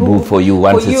another boob for you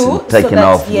once it's taken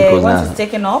off. Yeah, once it's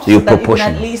taken off, so that you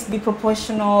can at least be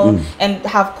proportional and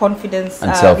have confidence.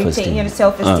 Self-esteem.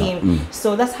 Self-esteem.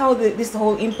 So that's how this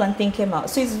whole implant thing came out.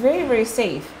 So it's very, very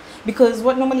safe, because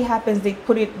what normally happens, they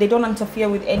don't interfere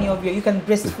with any of you can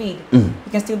breastfeed. You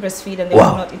can still breastfead and they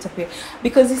will not interfere,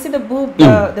 because you see the boob,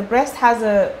 the breast has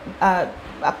a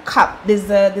cup. There's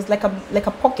like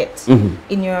a pocket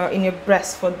in your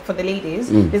breast for the ladies.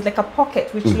 There's like a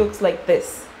pocket which looks like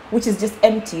this, which is just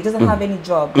empty. It doesn't have any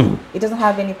job. It doesn't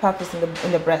have any purpose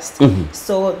in the breast.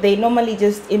 So they normally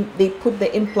just they put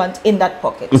the implant in that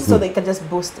pocket so they can just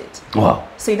boost it. Wow.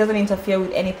 So it doesn't interfere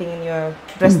with anything in your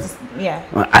breast. Yeah.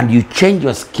 And you change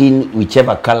your skin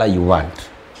whichever color you want.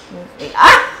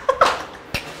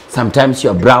 Sometimes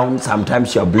you're brown,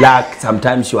 sometimes you're black,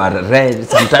 sometimes you are red,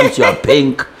 sometimes you are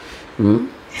pink. I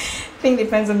think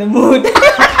depends on the mood.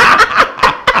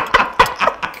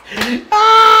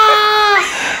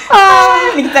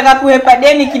 Nikitaka kuhepa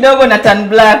deni kidogo na turn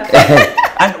black.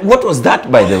 And what was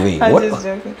that, by the way? I'm just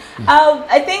joking.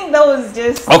 I think that was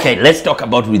just... Okay, let's talk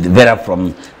about with Vera,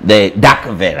 from the dark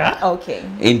Vera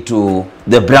into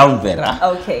the brown Vera.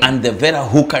 Okay. And the Vera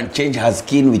who can change her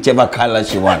skin whichever color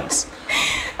she wants.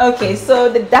 Okay, so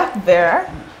the dark Vera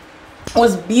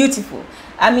was beautiful.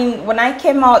 I mean, when I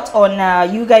came out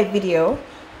on you guys video,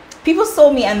 people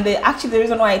saw me, and actually the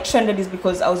reason why I trended is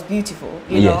because I was beautiful,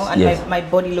 you know, and my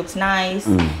body looks nice,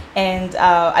 and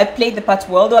I played the part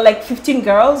well. There were like 15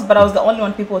 girls, but I was the only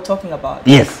one people were talking about.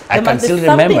 Yes, I can still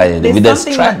remember it, with the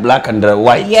stripe black and the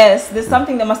white. Yes, there's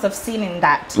something they must have seen in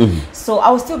that. So I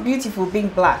was still beautiful being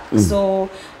black. So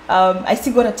I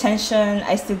still got attention,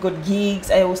 I still got gigs,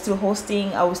 I was still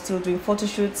hosting, I was still doing photo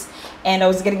shoots, and I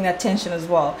was getting attention as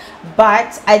well.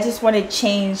 But I just wanted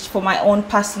change for my own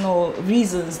personal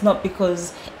reasons, not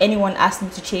because anyone asked me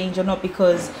to change, or not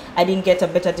because I didn't get a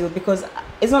better deal, because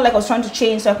it's not like I was trying to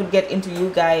change so I could get into you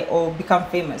guys or become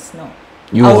famous. No.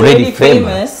 You were already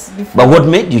famous before. But what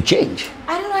made you change?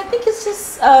 I don't know, I think it's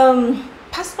just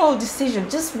personal decision,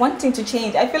 just wanting to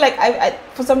change. I feel like I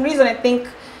for some reason I think,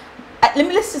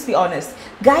 let's just be honest.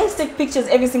 Guys take pictures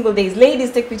every single day.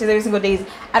 Ladies take pictures every single day.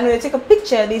 And when they take a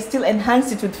picture, they still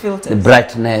enhance it with filters. The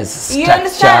brightness, you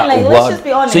understand? Like, let's just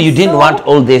be honest. So you didn't want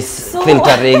all this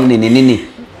filtering,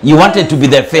 You wanted to be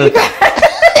the filter.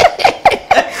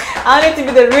 I wanted to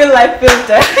be the real life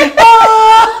filter.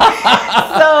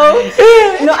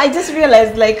 So, I just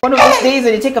realized, like, one of those days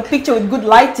when you take a picture with good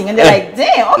lighting and they're like,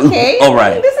 damn, okay, all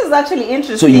right, this is actually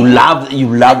interesting. So you love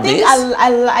this?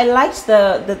 I liked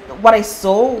the what I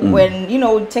saw when,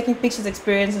 taking pictures,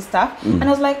 experience and stuff. And I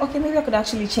was like, okay, maybe I could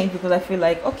actually change, because I feel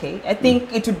like, okay, I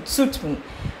think it would suit me.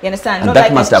 You understand? And not that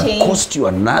like must have cost you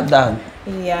another.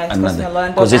 Yeah, it's cost me a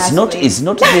lot. Because it's not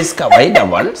these kawaida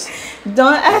ones.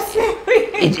 Don't ask me.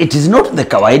 It is not the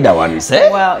kawaida ones, eh?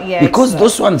 Well, yeah. Because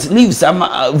those ones leave some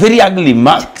very ugly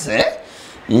marks, eh?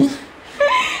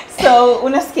 So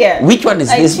unasikia. Which one is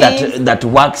this that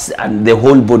works and the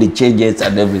whole body changes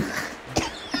and everything?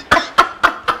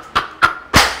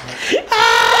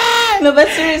 No, but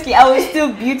seriously, I was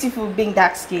still beautiful being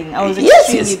dark skin. I was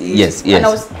extremely beautiful. Yes. And I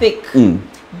was thick.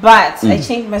 But I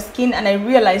changed my skin and I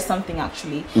realized something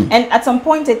actually. And at some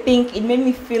point, I think it made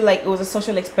me feel like it was a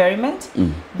social experiment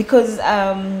because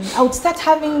I would start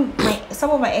having some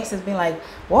of my exes being like,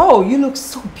 "Whoa, you look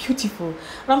so beautiful,"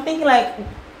 and I'm thinking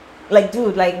like,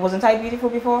 dude, like, wasn't I beautiful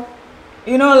before?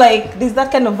 You know, like, there's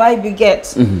that kind of vibe you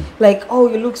get. Like, oh,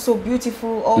 you look so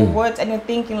beautiful. Oh, what? And you're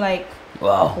thinking like,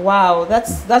 wow,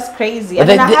 that's crazy. I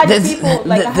mean, I had people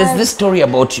like there's this story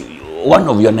about one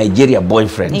of your Nigeria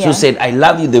boyfriends who said, "I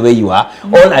love you the way you are.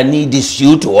 All I need is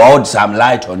you to add some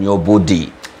light on your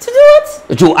body." To do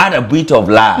what? To add a bit of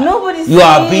light. Nobody said. You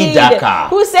are a bit darker.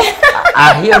 Who said?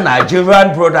 I hear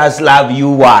Nigerian brothers love you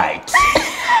white.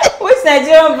 Which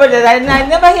Nigerian brother? I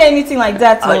never hear anything like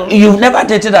that. You've never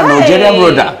dated a Nigerian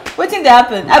brother? What thing that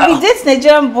happened? I be dating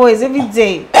Nigerian boys every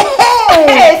day.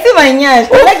 Hey, see my nyash.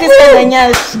 I like this kind of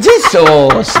nyash.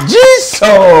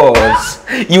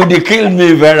 Jesus. You dey kill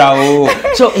me, Vera.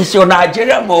 So it's your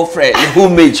Nigerian boyfriend who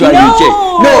made sure you change?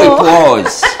 No, it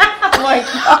was. Oh my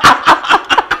God.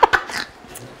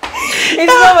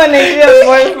 It's not my Nigerian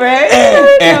boyfriend.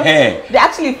 They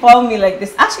actually found me like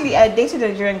this. Actually, I dated a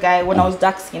Nigerian guy when I was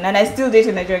dark skinned, and I still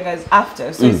dated Nigerian guys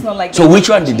after. So it's not like. So which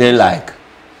one did they like?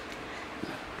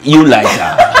 You liked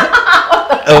her.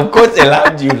 Of course, they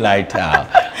loved you like her.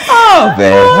 Oh,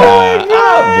 Vera.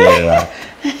 Oh, Vera.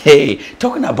 Hey,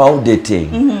 talking about dating,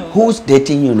 who's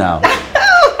dating you now?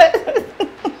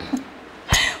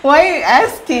 Why are you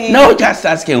asking? No, just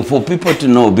asking for people to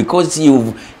know, because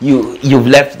you've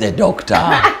left the doctor.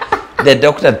 The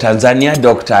doctor, Tanzania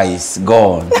doctor, is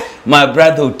gone. My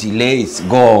brother Otile is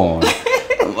gone.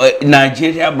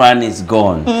 Nigeria man is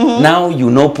gone. Now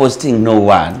you know posting no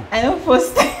one. I don't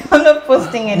post. I'm not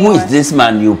posting anyone. Who is this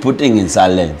man you're putting in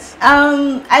silence?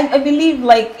 I believe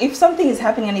like if something is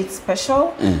happening and it's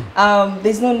special,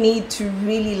 there's no need to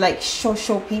really like show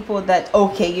people that,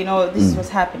 okay, you know, this is what's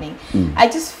happening. I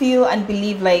just feel and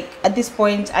believe like at this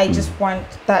point I just want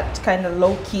that kind of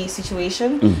low-key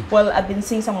situation. Well, I've been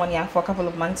seeing someone young for a couple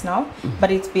of months now,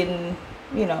 but it's been,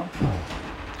 you know.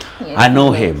 Yeah, I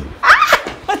know him.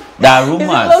 There are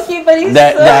rumors. Low-key, but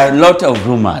there are a lot of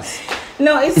rumors.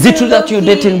 No, it's is it true that you're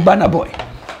dating Burna Boy?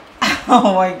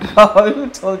 Oh my God, who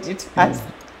told you to ask?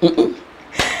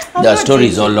 The story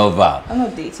is all over. I'm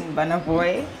not dating Burna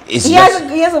Boy. He has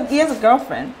a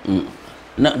girlfriend.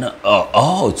 No.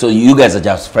 Oh, so you guys are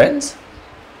just friends?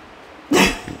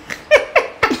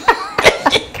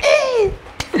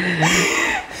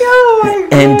 Oh my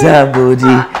God. Enter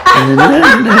body.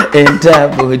 Enter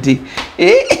body.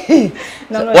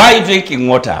 No, why are you drinking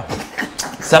water?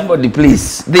 Somebody,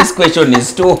 please. This question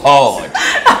is too hard.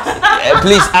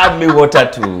 Please add me water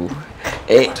too.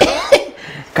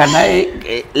 Can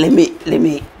I? Let me.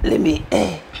 Really?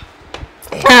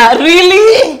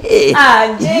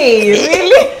 Jay,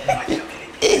 really?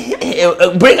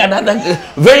 Bring another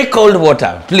very cold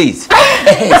water, please.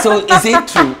 So, is it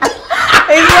true?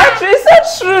 Is that true? It's not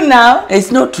true now.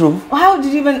 It's not true. How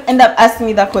did you even end up asking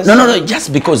me that question? No.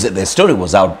 Just because the story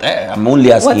was out there, I'm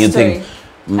only asking you things.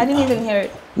 I didn't even hear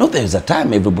it. No, there was a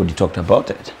time everybody talked about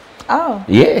it. Oh.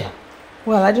 Yeah.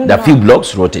 Well, I don't know. A few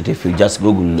blogs wrote it. If you just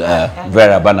Google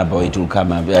Vera Burna Boy, it will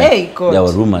come up. Hey, God. There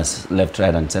were rumors left,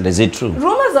 right, and center. Is it true?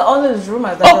 Rumors are always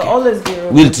rumors. Okay. Will always be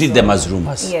rumors. We'll treat them as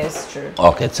rumors. Yes, true.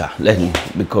 Okay, sir. Let me,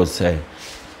 because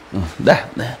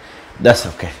that's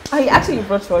okay. Oh, you actually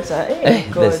brought water. Hey,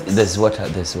 God. There's water.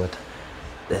 There's water.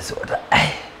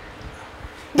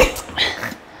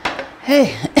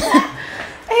 Hey.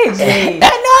 Hey, Jay. No,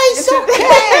 it's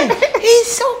okay.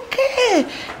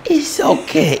 It's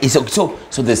okay.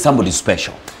 So there's somebody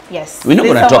special. Yes. We're not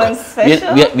going to talk.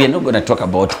 Special? We're not going to talk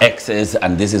about exes,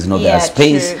 and this is not their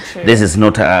space. True. This is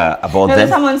not about them. There's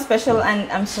someone special,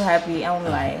 and I'm so happy. I won't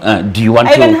lie. Do you want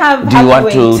to?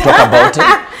 Talk about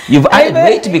it? You've added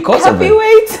weight because of it. Happy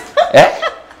weight.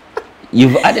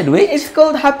 You've added weight. It's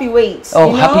called happy weight.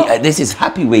 Oh, happy. This is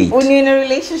happy weight. When you're in a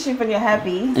relationship and you're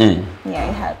happy, yeah,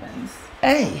 it happens.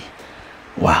 Hey,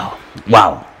 wow.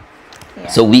 Yeah.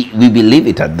 So we believe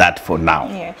it at that for now.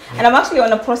 Yeah, and I'm actually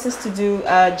on a process to do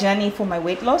a journey for my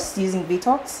weight loss using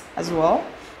Detox as well.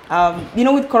 You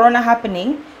know, with Corona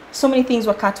happening, so many things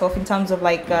were cut off in terms of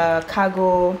like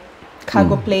cargo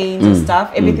planes and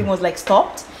stuff. Everything was like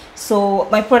stopped. So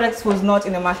my products was not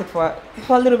in the market for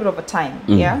a little bit of a time.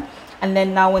 Yeah. and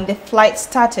then now when the flight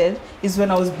started is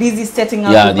when I was busy setting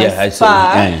up with my I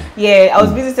spa. saw, I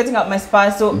was busy setting up my spa,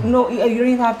 so no, you don't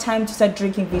even have time to start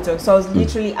drinking Vito. So I was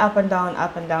literally up and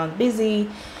down, busy,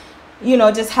 you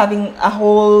know, just having a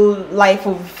whole life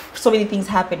of so many things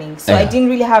happening. So I didn't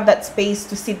really have that space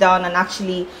to sit down and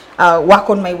actually work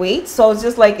on my weight. So I was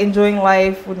just like enjoying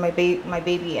life with my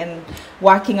baby and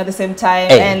working at the same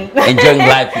time and enjoying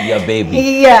life with your baby.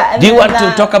 Yeah. Do you want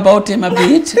to talk about him a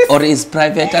bit, or is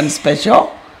private and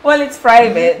special? Well, it's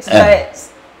private,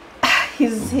 but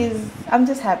he's. I'm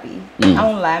just happy. I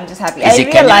won't lie. I'm just happy. Is he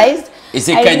realized. Kenyan? Is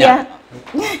he Kenyan?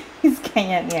 He's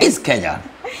Kenyan. Yeah. He's Kenyan.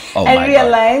 Oh I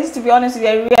realized, to be honest with you,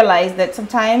 I realized that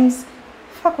sometimes,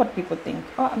 fuck what people think.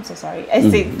 Oh, I'm so sorry. I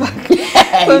say fuck.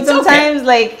 But sometimes,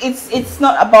 like, it's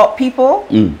not about people.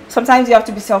 Sometimes you have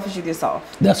to be selfish with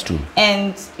yourself. That's true.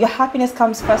 And your happiness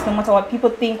comes first, no matter what people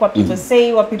think, what people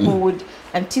say, what people would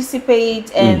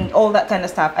anticipate, and all that kind of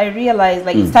stuff. I realized,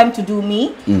 like, it's time to do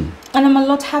me. And I'm a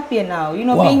lot happier now. You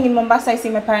know, being in Mombasa, I see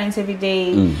my parents every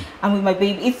day. I'm with my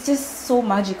baby. It's just so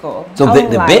magical. So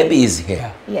the baby is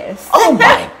here. Yes. Oh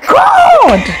my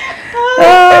God.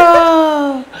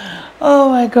 Oh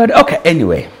my God. Okay.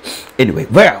 Anyway,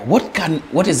 Vera,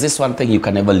 what is this one thing you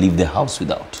can never leave the house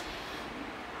without?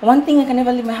 One thing I can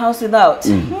never leave my house without.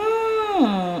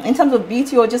 In terms of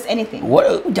beauty or just anything?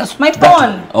 What? Just my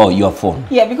phone. Oh, your phone.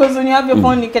 Yeah, because when you have your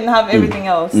phone, you can have everything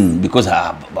else. Because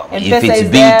if it's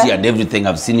beauty and everything,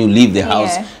 I've seen you leave the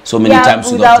house so many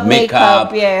times without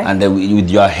makeup, and then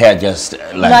with your hair just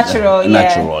like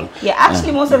natural. Yeah,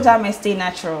 actually, most of the time I stay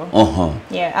natural.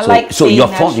 Yeah, I like. So your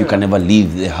phone, you can never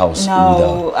leave the house.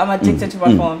 No, I'm addicted to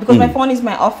my phone because my phone is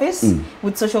my office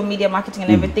with social media marketing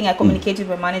and everything. I communicate with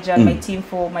my manager and my team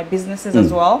for my businesses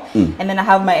as well, and then I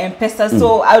have my M-Pesa.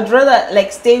 So I would rather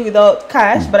like stay without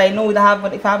cash, but I know if I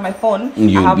have my phone,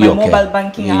 I have my mobile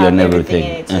banking, I have everything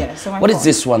in it. Yeah. So what is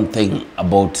this one thing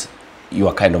about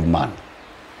your kind of man?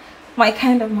 My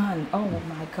kind of man. Oh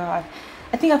my God.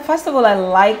 I think first of all, I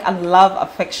like and love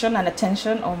affection and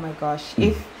attention. Oh my gosh.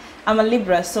 If I'm a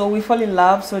Libra, so we fall in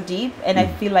love so deep, and I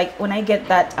feel like when I get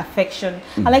that affection,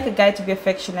 I like a guy to be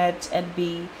affectionate and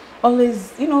be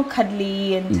always, you know,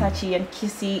 cuddly and touchy and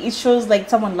kissy. It shows like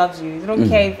someone loves you. You don't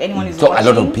care if anyone is watching. So a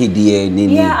lot of PDA,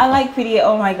 Nini. Yeah, I like PDA.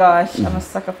 Oh my gosh, I'm a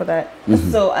sucker for that.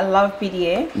 So I love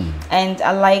PDA, and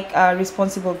I like a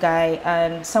responsible guy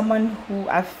and someone who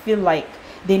I feel like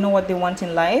they know what they want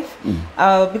in life.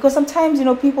 Because sometimes, you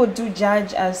know, people do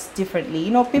judge us differently. You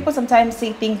know, people sometimes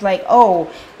say things like, oh,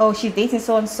 she's dating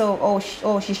so and so.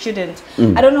 Oh, she shouldn't.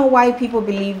 I don't know why people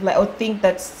believe like or think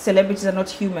that celebrities are not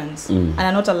humans and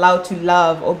are not allowed to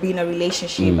love or be in a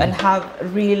relationship and have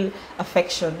real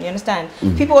affection. You understand?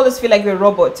 People always feel like we're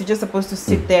robots. You're just supposed to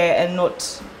sit there and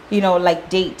not, you know, like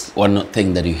date. One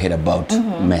thing that you hate about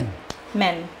men.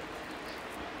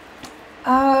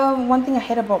 One thing I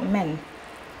hate about men.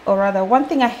 Or rather, one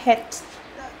thing I hate,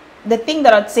 the thing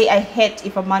that I'd say I hate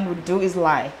if a man would do is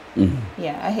lie.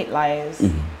 Yeah, I hate liars,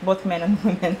 both men and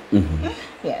women.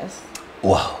 Yes.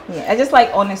 Wow. Yeah, I just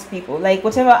like honest people. Like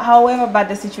however bad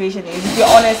the situation is, if you're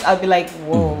honest, I'll be like,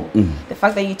 whoa. The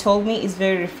fact that you told me is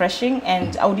very refreshing,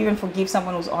 and I would even forgive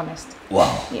someone who's honest.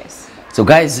 Wow. Yes. So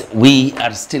guys, we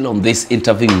are still on this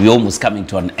interview. We're almost coming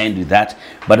to an end with that,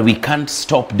 but we can't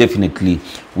stop definitely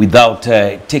without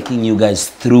taking you guys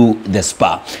through the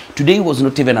spa. Today was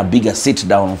not even a bigger sit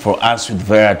down for us with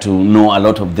Vera to know a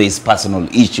lot of these personal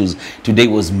issues. Today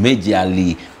was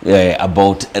majorly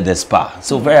about the spa.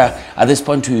 So Vera, at this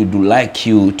point we would like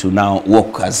you to now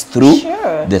walk us through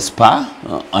the spa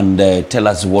and tell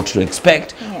us what to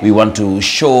expect. We want to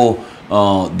show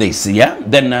this,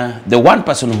 then the one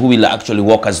person who will actually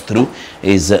walk us through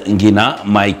is Ngina,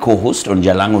 my co-host on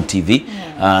Jalango TV,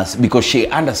 because she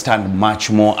understands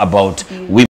much more about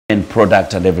women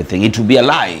product and everything. It would be a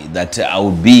lie that I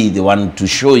would be the one to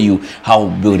show you how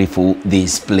beautiful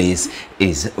this place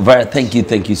is. Vera, thank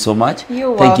you so much.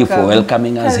 You're thank you welcome. for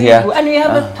welcoming us here. And we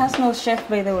have a personal chef,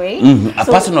 by the way. A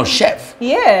personal chef?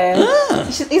 Yeah.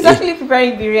 He's actually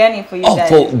preparing biryani for you guys.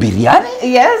 Oh, for biryani?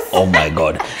 Yes. Oh my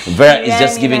God. Vera is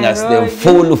just giving us the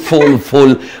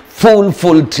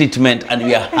full treatment, and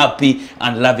we are happy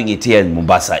and loving it here in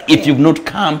Mombasa. If you've not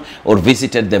come or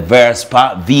visited the Vera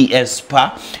Spa, VS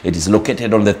Spa, it is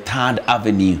located on the 3rd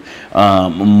Avenue,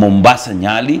 Mombasa,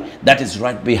 Nyali. That is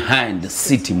right behind the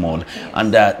City Mall.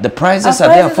 And the prices are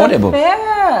there affordable.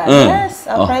 Yes,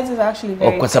 our prices are actually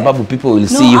very fair. Because people will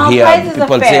see you here.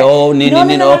 People say, oh, no.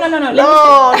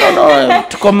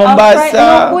 To come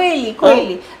Mombasa.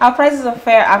 Kweli. Our prices are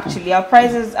fair, actually. Our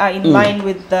prices are in line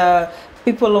with the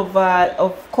people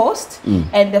of coast,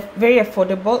 and they're very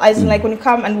affordable. As in, like when you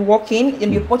come and walk in,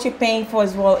 and what you're paying for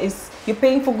as well is you're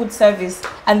paying for good service,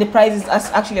 and the price is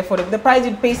actually affordable. The price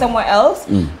you'd pay somewhere else,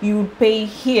 you would pay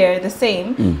here the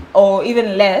same or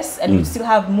even less, and you still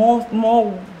have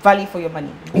more value for your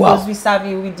money, because we serve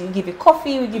you, we give you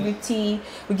coffee, we give you tea,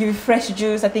 we give you fresh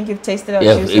juice. I think you've tasted our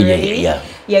juice already.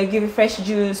 We give you fresh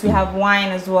juice. We have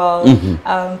wine as well.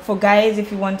 For guys,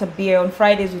 if you want a beer, on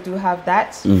Fridays we do have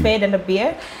that, fed and a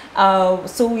beer.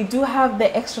 So we do have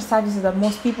the extra services that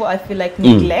most people, I feel like,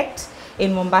 neglect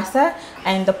in Mombasa,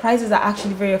 and the prices are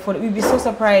actually very affordable. You'll be so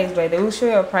surprised by them. We'll show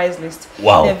you a price list.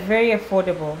 Wow. They're very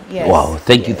affordable. Yes. Wow.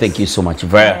 Thank you so much,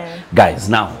 Vera. Guys,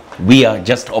 now we are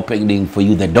just opening for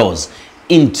you the doors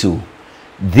into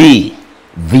the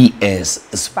VS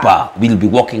Spa. We'll be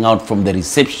walking out from the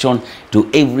reception to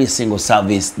every single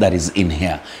service that is in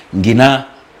here. Ngina,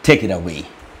 take it away.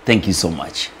 Thank you so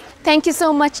much. Thank you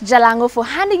so much, Jalango, for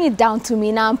handing it down to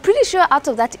me. Now, I'm pretty sure out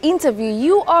of that interview,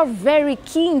 you are very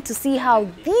keen to see how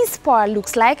this spa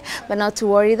looks like. But not to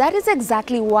worry, that is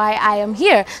exactly why I am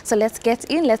here. So let's get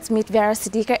in, let's meet Vera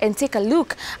Sidika and take a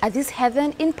look at this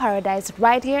heaven in paradise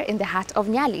right here in the heart of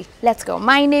Nyali. Let's go.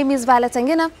 My name is Violet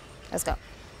Ngina. Let's go.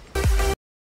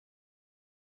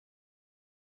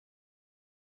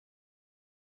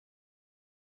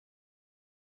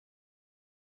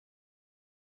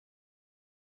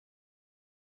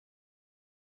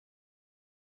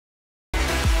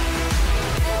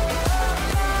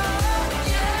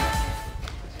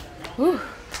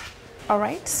 All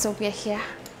right, so we're here,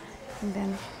 and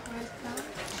then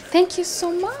thank you so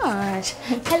much.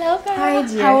 Hello, Vera. Hi,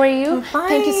 dear. How are you? I'm fine.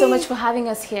 Thank you so much for having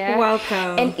us here.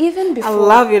 Welcome. And even before, I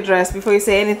love your dress. Before you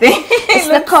say anything, it's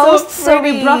the coast, so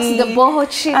we brought the boho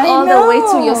chic all the way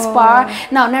to your spa.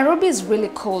 Now, Nairobi is really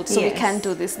cold, so we can't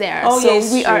do this there. Oh, so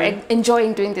yes, we are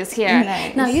enjoying doing this here.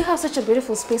 Nice. Now, you have such a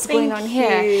beautiful space going on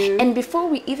here. And before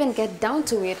we even get down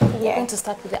to it, we're going to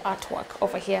start with the artwork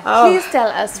over here. Please tell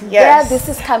us where this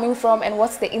is coming from and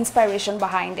what's the inspiration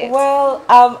behind it. Well,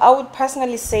 I would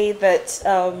personally say that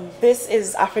this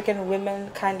is African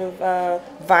women kind of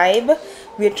vibe.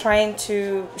 We're trying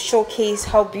to showcase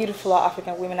how beautiful our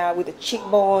African women are, with the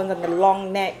cheekbones and the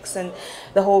long necks and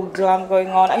the whole glam going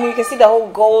on. I mean, you can see the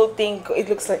whole gold thing. It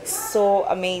looks like so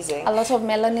amazing. A lot of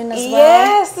melanin as well.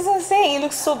 Yes, that's what I'm saying. It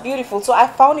looks so beautiful. So I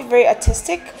found it very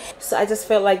artistic. So I just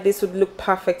felt like this would look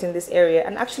perfect in this area.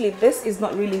 And actually, this is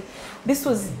not really, this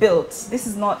was built. This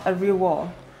is not a real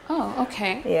wall. Oh,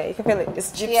 okay. Yeah, you can feel it.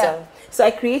 It's gypsum. So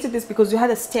I created this because we had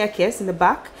a staircase in the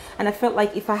back, and I felt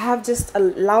like if I have just a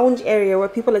lounge area where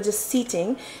people are just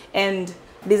sitting and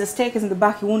there's a staircase in the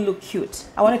back, it won't look cute.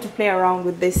 I wanted to play around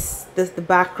with the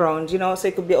background, you know, so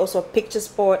it could be also a picture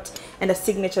spot and a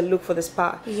signature look for the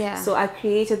spa. Yeah. So I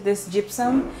created this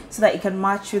gypsum so that it can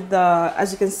match with the,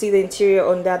 as you can see, the interior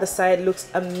on the other side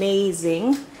looks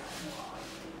amazing.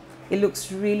 It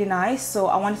looks really nice. So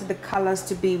I wanted the colors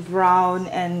to be brown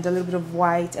and a little bit of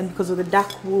white, and because of the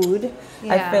dark wood,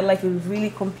 I felt like it would really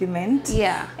complement.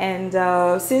 Yeah. And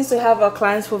since we have our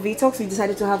clients for Vitox, we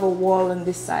decided to have a wall on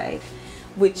this side,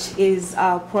 which is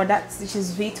our products, which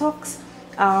is Vitox.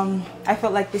 I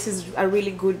felt like this is a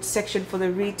really good section for the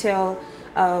retail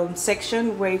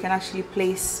section, where you can actually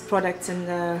place products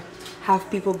and have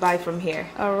people buy from here.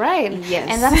 All right. Yes.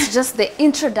 And that's just the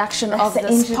introduction of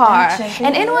the spa.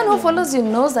 And anyone who follows you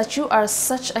knows that you are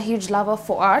such a huge lover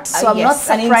for art. So I'm not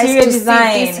surprised to see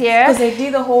this here. Because I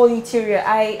did the whole interior.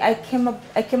 I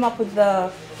came up with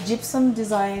the gypsum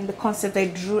design, the concept. I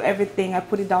drew everything. I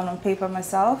put it down on paper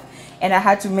myself, and I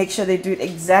had to make sure they do it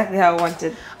exactly how I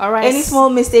wanted. All right. Any small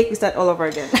mistake, we start all over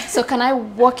again. So can I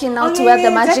walk in now to where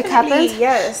the magic happens?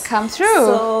 Yes. Come through.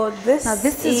 So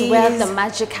this is where the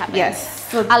magic happens. Yes.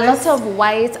 So a lot of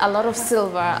white, a lot of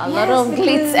silver, a lot of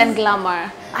glitz and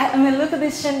glamour. I mean, look at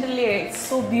this chandelier. It's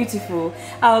so beautiful.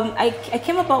 I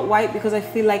came about white because I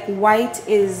feel like white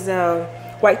is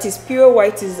pure,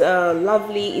 white is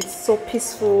lovely, it's so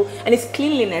peaceful, and it's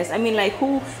cleanliness. I mean, like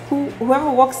whoever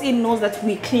walks in knows that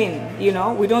we clean, you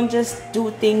know. We don't just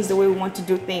do things the way we want to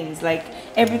do things. Like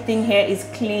everything here is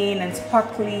clean and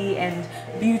sparkly and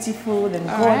beautiful and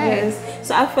gorgeous. Right.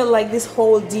 So I felt like this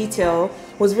whole detail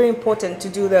was very important to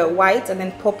do the white and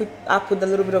then pop it up with a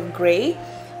little bit of gray.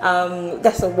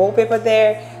 That's a wallpaper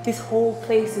there. This whole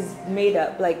place is made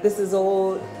up, like this is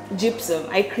all gypsum.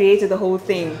 I created the whole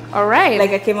thing. All right.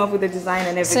 Like I came up with the design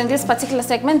and everything. So in this particular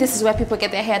segment, this is where people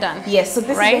get their hair done. Yes. So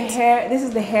this is the hair. This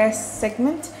is the hair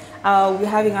segment. We're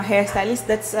having a hairstylist.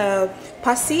 That's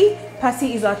Passy.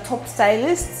 Passy is our top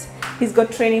stylist. He's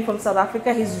got training from South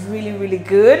Africa. He's really, really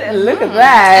good. And look at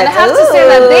that. And I have to say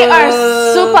that they are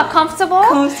super comfortable.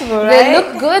 Comfortable, right? They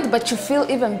look good, but you feel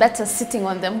even better sitting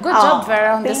on them. Good job,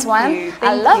 Vera, on this one.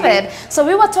 I love it. So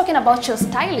we were talking about your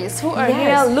stylists who are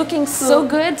here looking so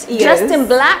good, dressed in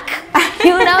black,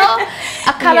 you know,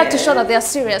 a color to show that they're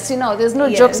serious. You know, there's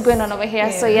no jokes going on over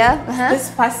here. So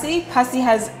this Passy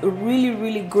has really,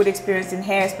 really good experience in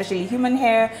hair, especially human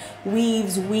hair,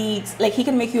 weaves, wigs. Like he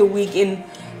can make you a wig in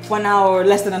 1 hour or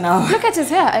less than an hour. Look at his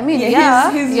hair. I mean, he's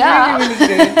really, really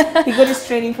good. He got his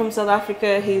training from South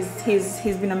Africa.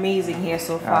 He's been amazing here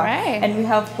so far. All right. And we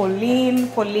have Pauline.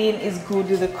 Pauline is good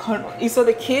with the you saw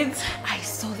the kids? I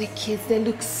saw the kids. They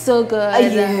look so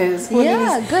good. Yes.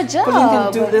 Good job. Pauline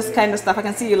can do this kind of stuff. I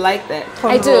can see you like that.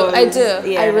 I do.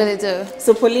 Yeah. I really do.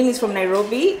 So Pauline is from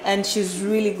Nairobi and she's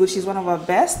really good. She's one of our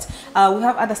best. We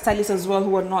have other stylists as well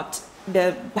who are not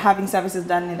having services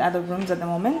done in other rooms at the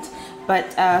moment,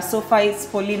 but so far it's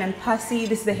Pauline and Passy.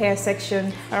 This is the hair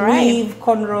section. Weave,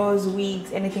 cornrows,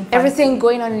 wigs, anything fancy. Everything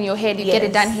going on in your head, you get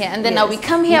it done here. And then now we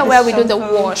come here where we do the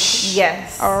wash.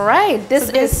 Yes. All right. This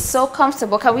is so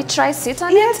comfortable. Can we try sit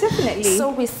on it? Yeah, definitely. So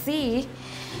we see.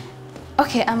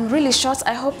 Okay, I'm really short.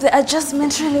 I hope the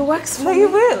adjustment really works for me. You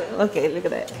will. Okay, look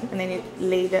at that. And then you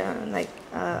lay down like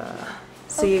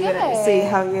so you're gonna see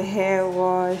how your hair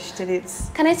washed and it's...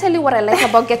 Can I tell you what I like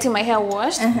about getting my hair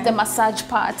washed? The massage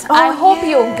part. I hope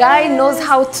your guy knows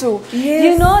how to.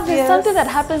 You know, there's something that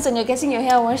happens when you're getting your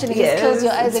hair washed and you just close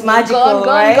your eyes and magical,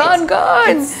 you're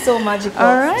gone. It's so magical.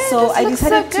 All right, so I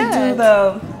decided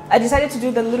to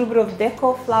do the little bit of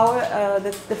deco flower,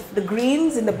 the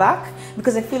greens in the back,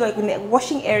 because I feel like in the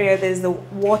washing area there's the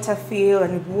water feel,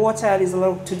 and with water there's a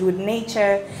lot to do with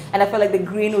nature, and I feel like the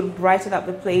green would brighten up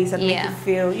the place and make you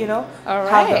feel, you know,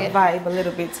 have that vibe a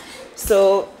little bit.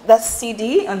 So that's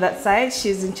CD on that side.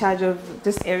 She's in charge of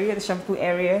this area, the shampoo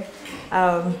area.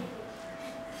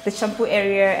 The shampoo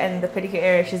area and the pedicure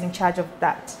area, she's in charge of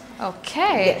that.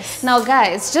 Okay. Yes. Now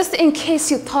guys, just in case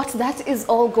you thought that is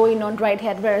all going on right here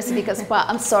at Vera Sidika's spa,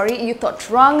 I'm sorry, you thought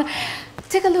wrong.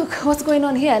 Take a look what's going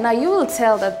on here. Now you will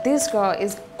tell that this girl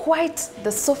is quite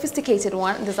the sophisticated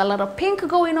one. There's a lot of pink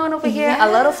going on over here,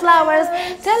 a lot of flowers.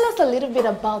 Tell us a little bit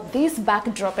about this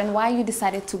backdrop and why you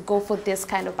decided to go for this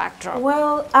kind of backdrop.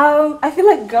 Well, I feel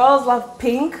like girls love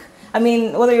pink. I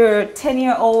mean, whether you're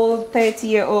 10-year-old,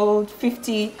 30-year-old,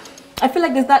 50, I feel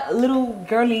like there's that little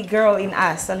girly girl in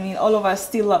us. I mean, all of us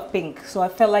still love pink. So I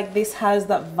felt like this has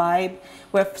that vibe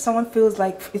where someone feels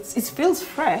like it feels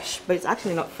fresh, but it's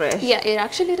actually not fresh. Yeah, it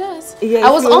actually does. Yeah, I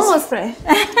was almost fresh.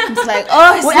 It's like,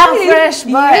 oh, it's not fresh,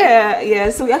 but yeah.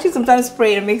 So we actually sometimes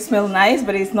spray and make it smell nice,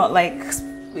 but it's not like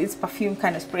it's perfume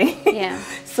kind of spray. Yeah.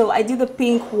 So I did the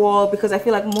pink wall because I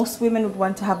feel like most women would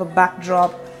want to have a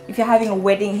backdrop. If you're having a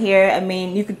wedding here, I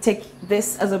mean, you could take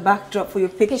this as a backdrop for your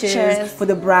pictures. For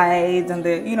the brides and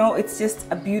the, you know, it's just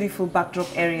a beautiful backdrop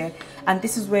area. And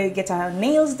this is where you get our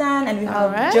nails done, and we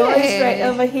have Joyce right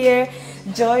over here.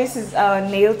 Joyce is our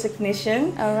nail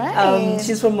technician. All right.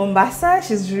 She's from Mombasa.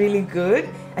 She's really good,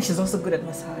 and she's also good at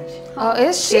massage. Oh,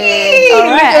 is she? All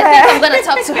right. I think I'm gonna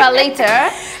talk to her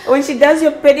later. When she does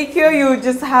your pedicure,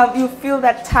 you feel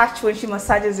that touch when she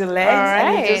massages your legs,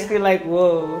 and you just feel like,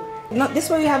 whoa. This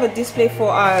way we have a display for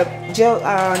our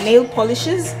nail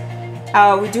polishes.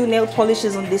 We do nail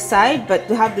polishes on this side, but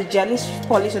we have the gelish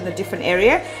polish on a different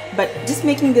area. But just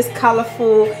making this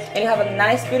colorful, and you have a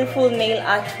nice, beautiful nail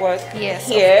artwork here.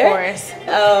 Of course.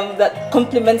 That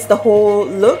complements the whole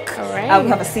look. All right. We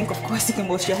have a sink, of course. You can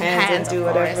wash your hands and do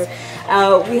whatever.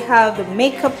 We have the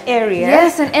makeup area.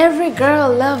 Yes, and every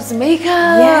girl loves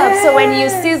makeup. Yes. So when you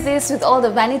see this with all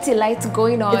the vanity lights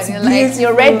going on, you're like,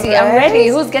 you're ready. Right? I'm ready.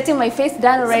 Who's getting my face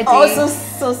done already? Also,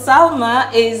 so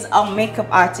Salma is our makeup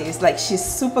artist. Like, she's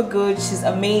super good. She's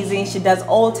amazing. She does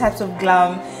all types of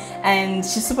glam. And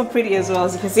she's super pretty as well,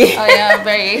 as you can see. Oh yeah,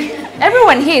 very.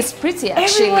 Everyone here is pretty,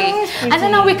 actually. Everyone is pretty. And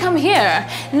then now we come here.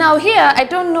 Now here, I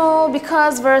don't know,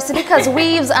 because Vera Sidika's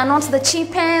weaves are not the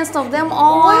cheapest of them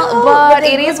all, but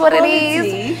it is what it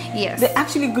is. Yes. They're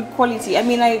actually good quality. I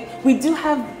mean, we do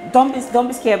have, don't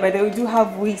be scared, but we do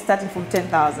have wigs starting from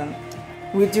 10,000.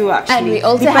 We do actually. And we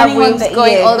also have wigs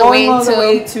going all the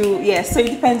way to... Yes, so it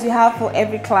depends. You have for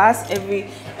every class, every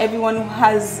everyone who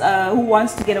has who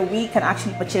wants to get a wig can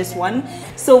actually purchase one.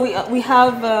 So we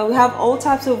have all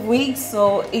types of wigs.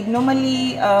 So it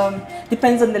normally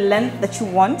depends on the length that you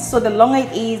want. So the longer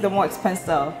it is, the more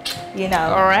expensive, you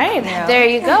know. All right, there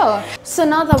you go. So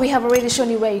now that we have already shown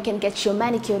you where you can get your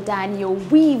manicure done, your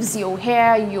weaves, your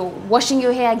hair, your washing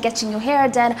your hair, getting your hair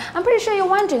done, I'm pretty sure you're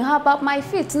wondering, how about my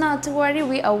feet? Not to worry,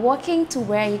 we are walking to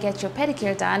where you get your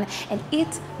pedicure done, and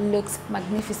it looks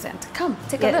magnificent. Come,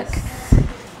 take a look.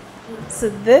 So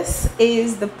this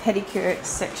is the pedicure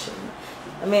section.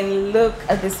 I mean, look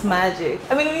at this magic.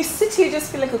 I mean, when you sit here, you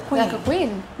just feel like a queen. Like a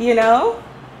queen. You know?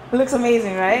 It looks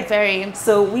amazing, right? Very.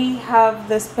 So we have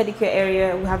this pedicure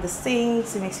area. We have the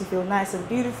sinks. It makes you feel nice and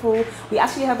beautiful. We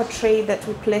actually have a tray that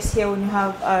we place here when you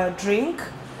have a drink.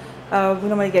 We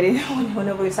normally get it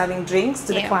whenever we're serving drinks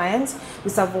to the clients. We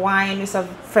serve wine, we serve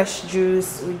fresh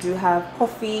juice, we do have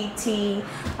coffee, tea,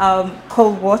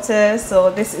 cold water.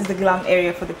 So this is the glam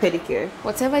area for the pedicure.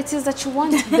 Whatever it is that you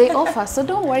want, they offer. So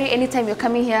don't worry, anytime you're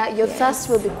coming here, your thirst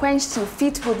will be quenched, your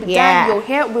feet will be done, your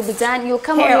hair will be done. You'll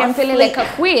come over here feeling like a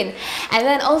queen. And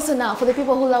then also now, for the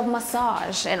people who love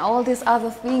massage and all these other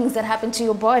things that happen to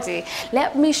your body,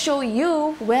 let me show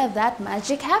you where that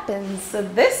magic happens. So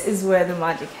this is where the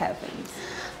magic happens.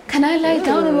 Can I lie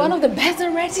down on one of the beds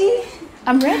already?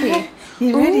 I'm ready.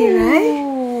 You're ready,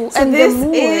 right? So and this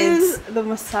is the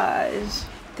massage.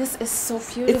 This is so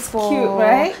beautiful. It's cute,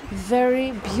 right?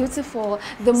 Very beautiful.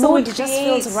 The mood just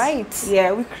feels right.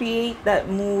 Yeah, we create that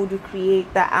mood, we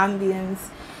create that ambience,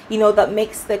 you know, that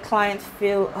makes the client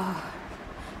feel,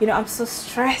 you know, I'm so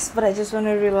stressed, but I just want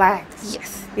to relax.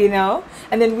 Yes. You know?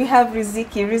 And then we have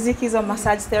Riziki. Riziki is a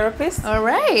massage therapist. All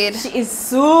right. She is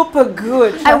super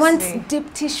good. I want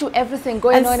deep tissue, everything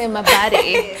going on in my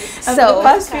body. So the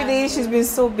past few days, she's been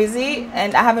so busy,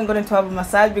 and I haven't gotten to have a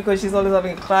massage because she's always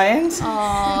having a client.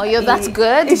 Oh, that's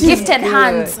good. Gifted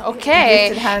hands. Okay.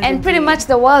 Gifted hands, and pretty much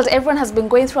the world, everyone has been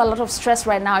going through a lot of stress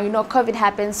right now. You know, COVID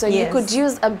happened, so you could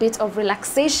use a bit of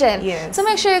relaxation. Yes. So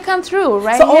make sure you come through,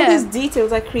 right? So all these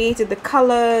details I created, the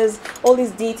colors, all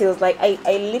these details, like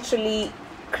I literally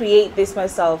create this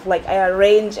myself. Like I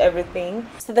arrange everything.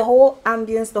 So the whole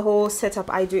ambience, the whole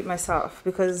setup, I do it myself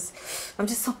because I'm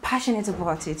just so passionate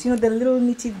about it. You know, the little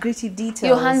nitty gritty details.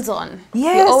 You're hands-on.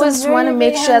 Yes, you always want to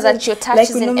make sure that your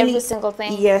touch is in every single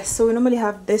thing. Yes, so we normally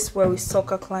have this where we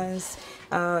soak our clients'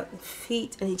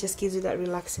 feet, and it just gives you that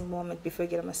relaxing moment before you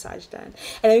get a massage done.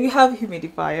 And then we have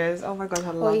humidifiers. Oh my god,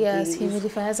 I love these.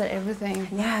 Humidifiers are everything.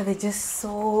 Yeah, they're just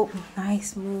so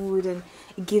nice mood, and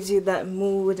it gives you that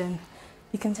mood, and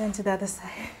you can turn to the other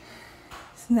side.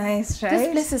 It's nice, right?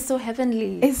 This place is so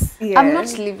heavenly. Yeah. I'm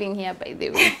not living here, by the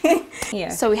way.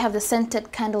 So we have the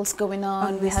scented candles going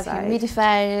on. We have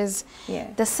humidifiers.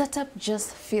 Yeah. The setup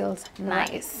just feels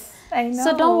nice. I know.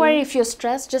 So don't worry if you're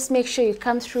stressed. Just make sure you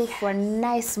come through for a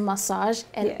nice massage,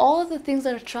 and all the things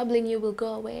that are troubling you will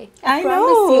go away. I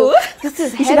promise you. This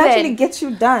is heaven. It should actually get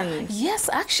you done. Yes,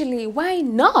 actually. Why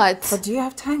not? But do you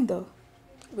have time though?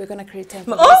 We're gonna create time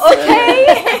for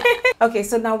okay. Okay,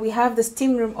 so now we have the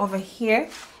steam room over here,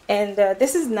 and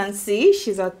this is Nancy.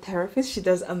 She's our therapist. She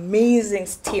does amazing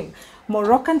steam,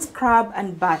 Moroccan scrub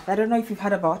and bath. I don't know if you've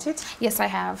heard about it. Yes, I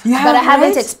have. But I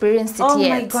haven't experienced it yet. Oh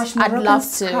my gosh, Moroccan I'd love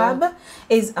to. Scrub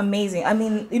is amazing. I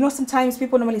mean, you know, sometimes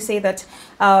people normally say that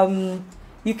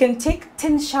you can take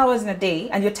 10 showers in a day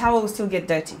and your towel will still get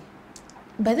dirty.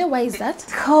 By the way, why is that?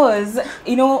 Because,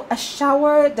 you know, a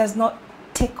shower does not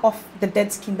take off the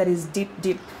dead skin that is deep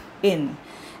in.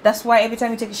 That's why every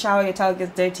time you take a shower, your towel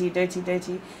gets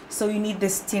dirty. So you need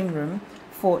this steam room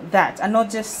for that, and not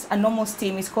just a normal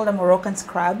steam. It's called a Moroccan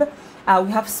scrub.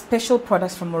 We have special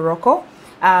products from Morocco.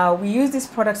 We use these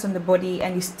products on the body,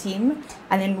 and you steam,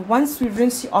 and then once we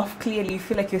rinse you off clearly, you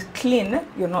feel like you're clean.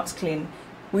 You're not clean.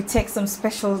 We take some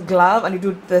special glove and you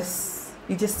do this.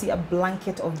 You just see a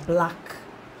blanket of black.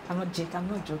 I'm not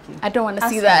joking. I don't want to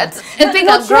see that. I think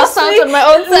I'll gross out on my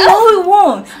own self. No, it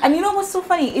won't. And you know what's so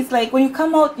funny? It's like when you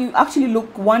come out, you actually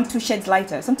look 1-2 shades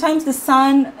lighter. Sometimes the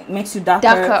sun makes you darker.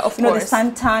 Of you know, the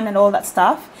suntan and all that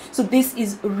stuff. So this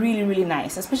is really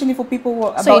nice, especially for people who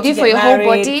are about to get married. So you do for your whole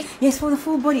body? Yes, for the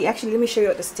full body. Actually, let me show you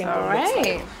what the steam room looks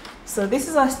like. So this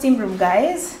is our steam room,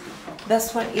 guys.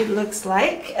 That's what it looks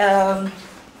like.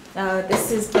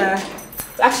 This is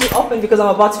it's actually open because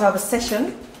I'm about to have a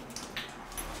session.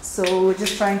 So we're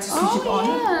just trying to switch it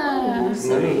on. Oh,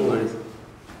 sorry.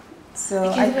 So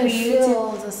I created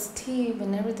feel the steam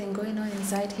and everything going on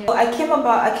inside here. I came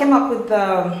up with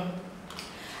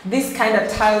this kind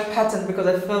of tile pattern because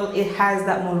I feel it has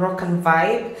that Moroccan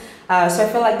vibe. So I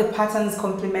feel like the patterns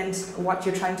complement what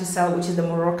you're trying to sell, which is the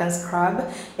Moroccan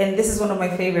scrub. And this is one of my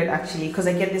favorite actually, because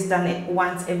I get this done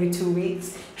once every 2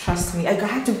 weeks. Trust me, I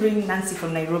had to bring Nancy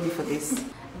from Nairobi for this.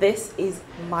 This is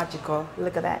magical.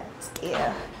 Look at that.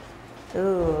 Yeah.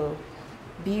 Oh,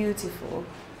 beautiful.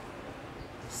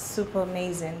 Super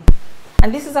amazing.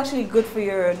 And this is actually good for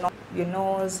your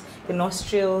nose, your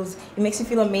nostrils. It makes you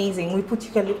feel amazing. We put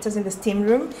eucalyptus in the steam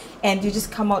room and you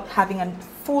just come out having a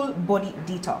full body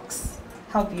detox.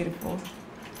 How beautiful.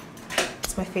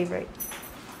 It's my favorite.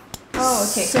 Oh,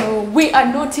 okay. So we are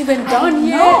not even done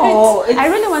yet. No, I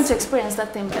really want to experience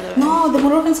that thing, by the way. No, the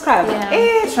Moroccan scrub.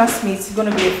 Yeah. Trust me, it's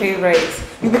gonna be a favorite.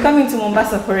 You'll be coming to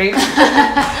Mombasa for it.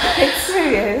 It's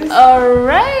serious. All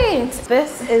right.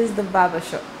 This is the barber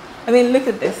shop. I mean, look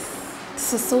at this.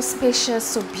 This is so spacious,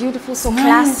 so beautiful, so Nice,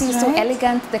 classy, so right?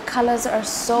 elegant. The colors are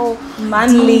so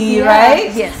Manly, deep, yeah.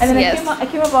 right? Yes, And then yes. I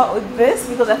came about with this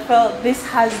because I felt this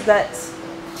has that,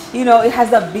 you know, it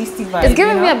has that beastie vibe. It's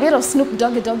giving you me know? a bit of Snoop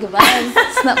Doggy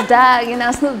vibes. Snoop Dogg, you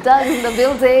know, Snoop Dogg in the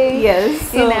building.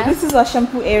 Yes. So You know. this is our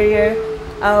shampoo area.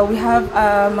 We have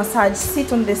a massage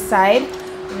seat on this side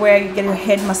where you get your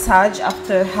head massage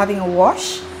after having a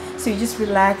wash. So you just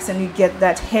relax and you get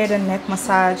that head and neck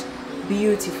massage.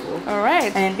 Beautiful. All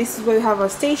right. And this is where we have our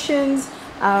stations,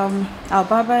 our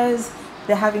barbers.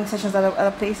 They're having sessions at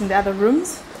other places in the other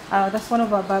rooms. That's one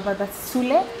of our barbers, that's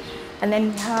Sule. And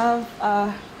then we have,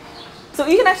 so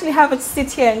you can actually have a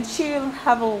sit here and chill,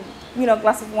 have a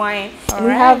glass of wine. And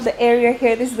we have the area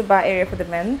here. This is the bar area for the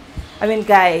men. I mean,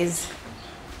 guys,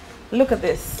 look at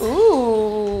this.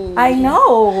 Ooh. I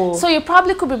know. So you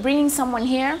probably could be bringing someone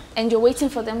here and you're waiting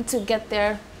for them to get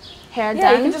their hair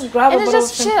yeah, done. you can just grab a and bottle of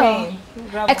just champagne.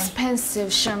 Grab one.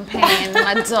 Expensive champagne,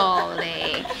 my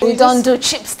darling. We don't do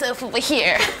cheap stuff over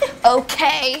here.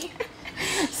 Okay.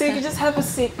 So you can just have a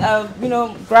sit,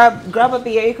 grab a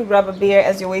beer. You could grab a beer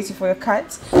as you're waiting for your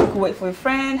cut. You could wait for your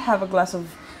friend, have a glass of,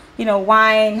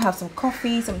 wine, have some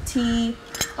coffee, some tea,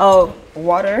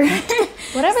 water.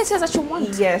 Whatever it is that you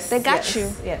want. Yes. They got you.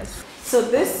 Yes. So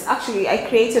this, actually, I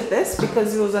created this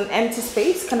because it was an empty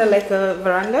space, kind of like a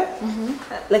veranda,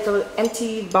 like an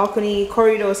empty balcony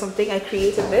corridor or something. I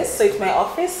created this, so it's my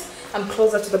office. I'm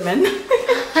closer to the men.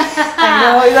 I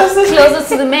know, it's also Closer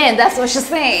to the man, that's what she's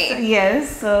saying.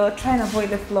 Yes, so try and avoid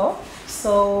the floor.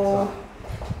 So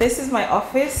this is my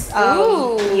office.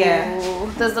 Ooh.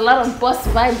 Yeah. There's a lot of boss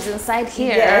vibes inside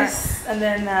here. Yes, and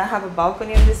then I have a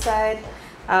balcony on this side.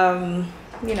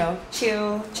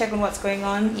 Chill, check on what's going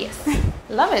on. Yes,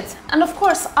 love it. And of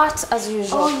course, art as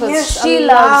usual, Oh, because yes, she I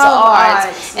loves love art.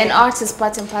 art, And yeah. art is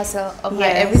part and parcel of her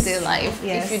Yes. everyday life.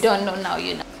 Yes. If you don't know now,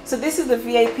 you know. So this is the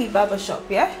VIP barber shop,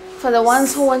 yeah? For the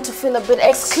ones who want to feel a bit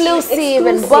exclusive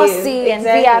and bossy and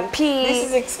exactly. VIP. This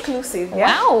is exclusive,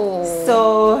 yeah? Wow.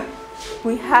 So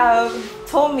we have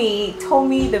Tommy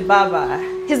the barber.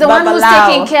 He's the one who's Babalao.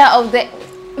 taking care of the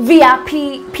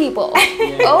VIP people.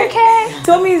 Okay.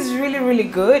 Tommy is really, really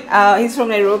good. He's from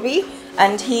Nairobi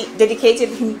and he dedicated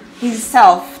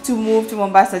himself to move to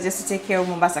Mombasa just to take care of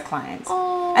Mombasa clients.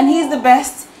 Oh. And he's the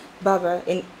best barber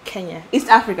in Kenya, East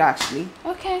Africa actually.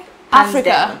 Okay. Hands Africa.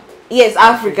 down. Yes,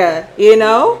 Africa,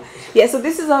 Yeah, so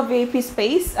this is our VIP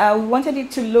space. We wanted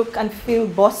it to look and feel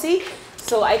bossy.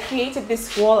 So I created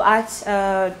this wall art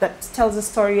that tells a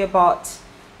story about,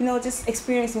 just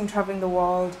experiencing traveling the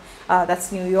world.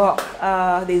 That's New York.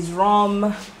 There's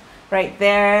Rome right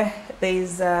there.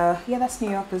 There's, that's New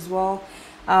York as well.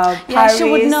 Yeah, Paris. she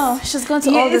would know. She's gone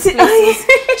to all these it's-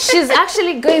 places. She's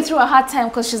actually going through a hard time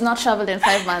because she's not traveled in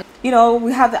 5 months. We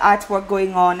have the artwork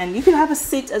going on and you can have a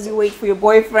seat as you wait for your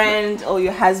boyfriend or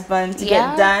your husband to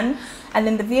get done. And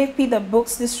then the VIP that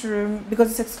books this room, because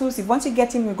it's exclusive, once you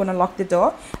get in, we're going to lock the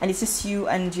door and it's just you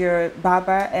and your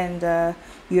barber and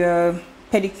your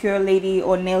pedicure lady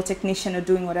or nail technician or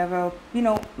doing whatever,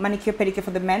 manicure, pedicure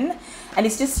for the men. And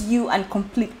it's just you and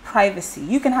complete privacy.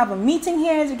 You can have a meeting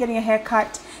here as you're getting a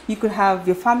haircut. You could have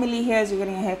your family here as you're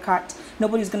getting a haircut.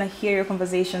 Nobody's going to hear your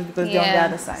conversations because they're on the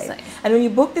other side. And when you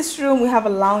book this room, we have a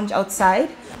lounge outside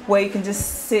where you can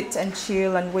just sit and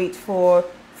chill and wait for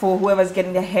whoever's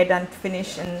getting their hair done,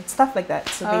 finish and stuff like that.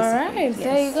 So All basically, right,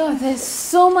 there you go. There's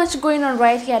so much going on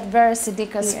right here at Vera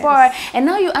Sidika Spa, and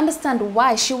now you understand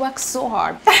why she works so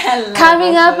hard.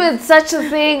 Coming up with such a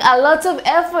thing, a lot of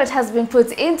effort has been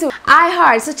put into. I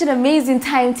had such an amazing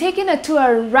time taking a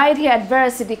tour right here at Vera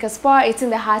Sidika Spa. It's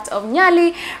in the heart of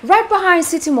Nyali, right behind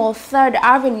City Mall, 3rd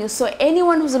Avenue. So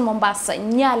anyone who's in Mombasa,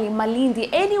 Nyali, Malindi,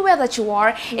 anywhere that you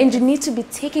are, and you need to be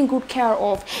taken good care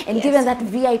of and given that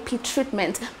VIP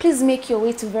treatment, please make your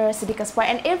way to Vera Sidika Spa,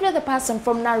 and every other person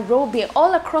from Nairobi,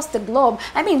 all across the globe.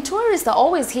 I mean, tourists are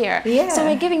always here. Yeah. So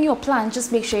we're giving you a plan.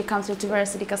 Just make sure you come to Vera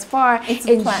Sidika Spa,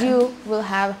 and you will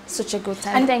have such a good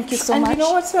time. And thank you so much. And you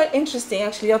know what's so interesting?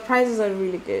 Actually, your prices are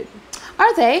really good.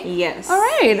 Are they? Yes. All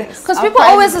right. Because Yes. people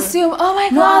always assume, oh my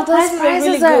God, those prices are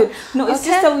really are good. No, it's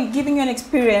just that we're giving you an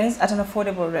experience at an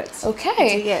affordable rate.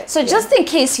 Okay. Yeah. So just in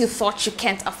case you thought you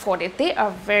can't afford it, they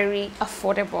are very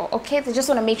affordable. Okay. They just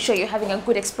want to make sure you're having a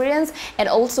good experience and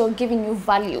also giving you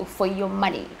value for your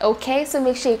money. Okay. So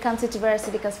make sure you come to Vera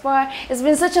Sidika Spa. It's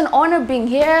been such an honor being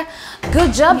here.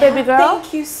 Good job, baby girl.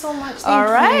 Thank you so much. All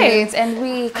right. And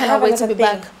we cannot wait to be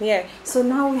back. Yeah. So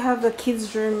now we have the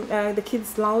kids room, the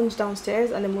kids lounge downstairs,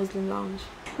 and the Muslim lounge.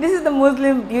 This is the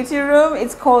Muslim beauty room.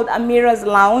 It's called Amira's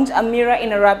Lounge. Amira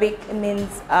in Arabic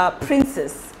means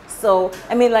princess. So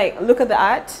I mean, like, look at the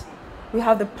art. We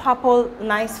have the purple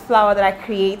nice flower that I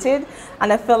created,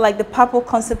 and I felt like the purple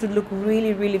concept would look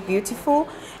really, really beautiful.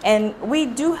 And we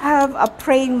do have a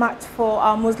praying mat for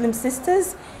our Muslim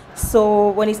sisters, so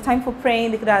when it's time for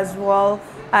praying, they could as well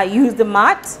use the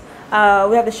mat.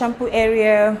 We have the shampoo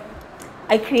area.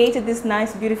 I created this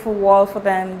nice, beautiful wall for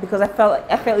them because I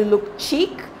felt it looked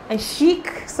chic and chic.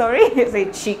 Sorry, I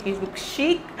say chic. It looks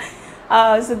chic.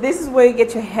 So this is where you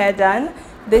get your hair done.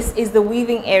 This is the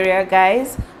weaving area,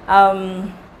 guys.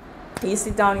 You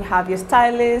sit down, you have your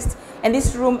stylist, and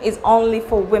this room is only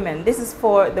for women. This is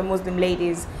for the Muslim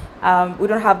ladies. We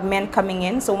don't have men coming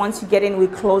in, so once you get in, we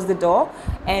close the door,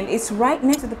 and it's right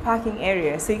next to the parking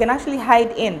area, so you can actually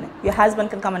hide in. Your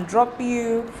husband can come and drop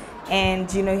you,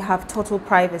 and you know, you have total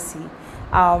privacy.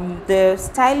 The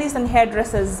stylists and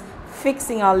hairdressers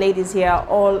fixing our ladies here are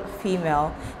all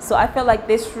female, so I felt like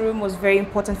this room was very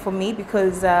important for me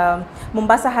because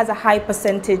Mombasa has a high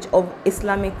percentage of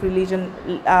Islamic religion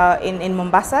in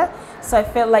Mombasa, so I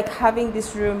felt like having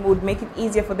this room would make it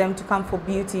easier for them to come for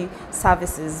beauty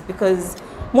services, because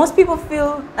most people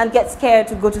feel and get scared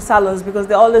to go to salons because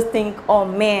they always think, oh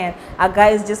man, a guy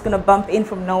is just gonna bump in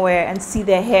from nowhere and see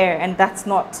their hair, and it's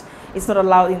not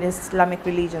allowed in the Islamic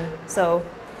religion. So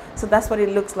that's what it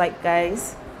looks like,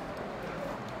 guys.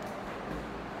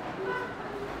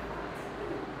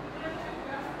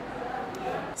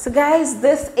 So guys,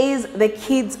 this is the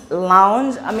kids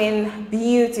lounge. I mean,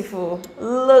 beautiful.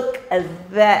 Look at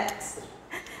that.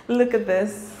 Look at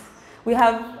this. We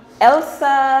have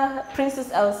Elsa,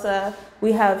 Princess Elsa.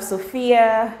 We have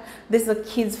Sophia. This is a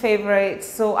kid's favorite.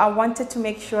 So I wanted to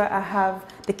make sure I have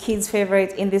the kids'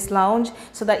 favorite in this lounge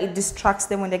so that it distracts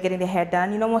them when they're getting their hair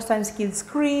done. You know, most times kids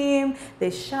scream,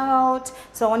 they shout.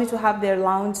 So I wanted to have their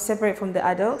lounge separate from the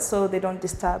adults so they don't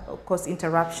disturb, of course,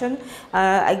 interruption.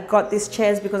 I got these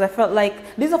chairs because I felt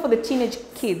like these are for the teenage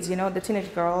kids, you know, the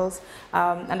teenage girls.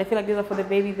 And I feel like these are for the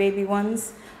baby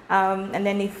ones. And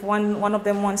then if one of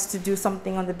them wants to do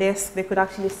something on the desk, they could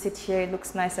actually sit here. It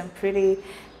looks nice and pretty.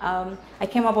 I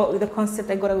came up with the concept.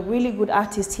 I got a really good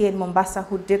artist here in Mombasa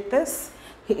who did this.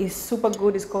 He is super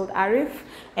good. He's called Arif.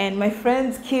 And my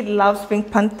friend's kid loves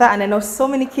Pink Panther, and I know so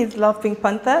many kids love Pink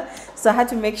Panther. So I had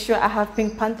to make sure I have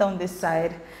Pink Panther on this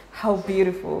side. How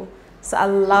beautiful. So I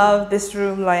love this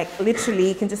room. Like, literally,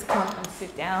 you can just come and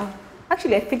sit down.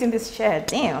 Actually, I fit in this chair.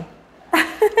 Damn.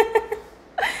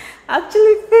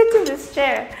 Actually fit in this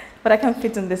chair, but I can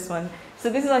fit in this one. So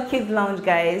this is our kids lounge,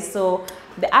 guys. So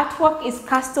the artwork is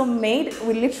custom made.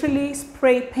 We literally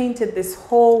spray painted this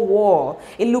whole wall.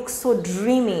 It looks so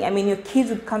dreamy. I mean, your kids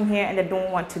would come here and they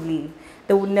don't want to leave.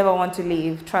 They would never want to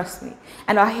leave, trust me.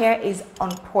 And our hair is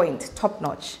on point, top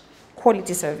notch,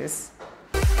 quality service.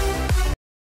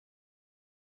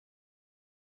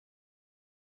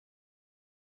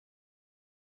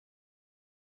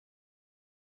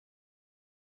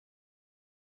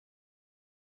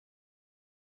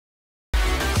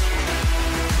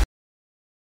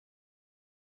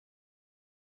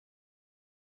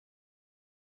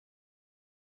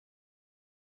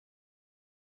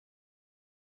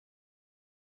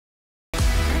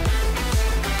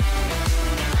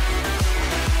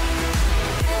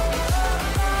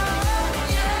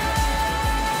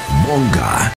 Bonga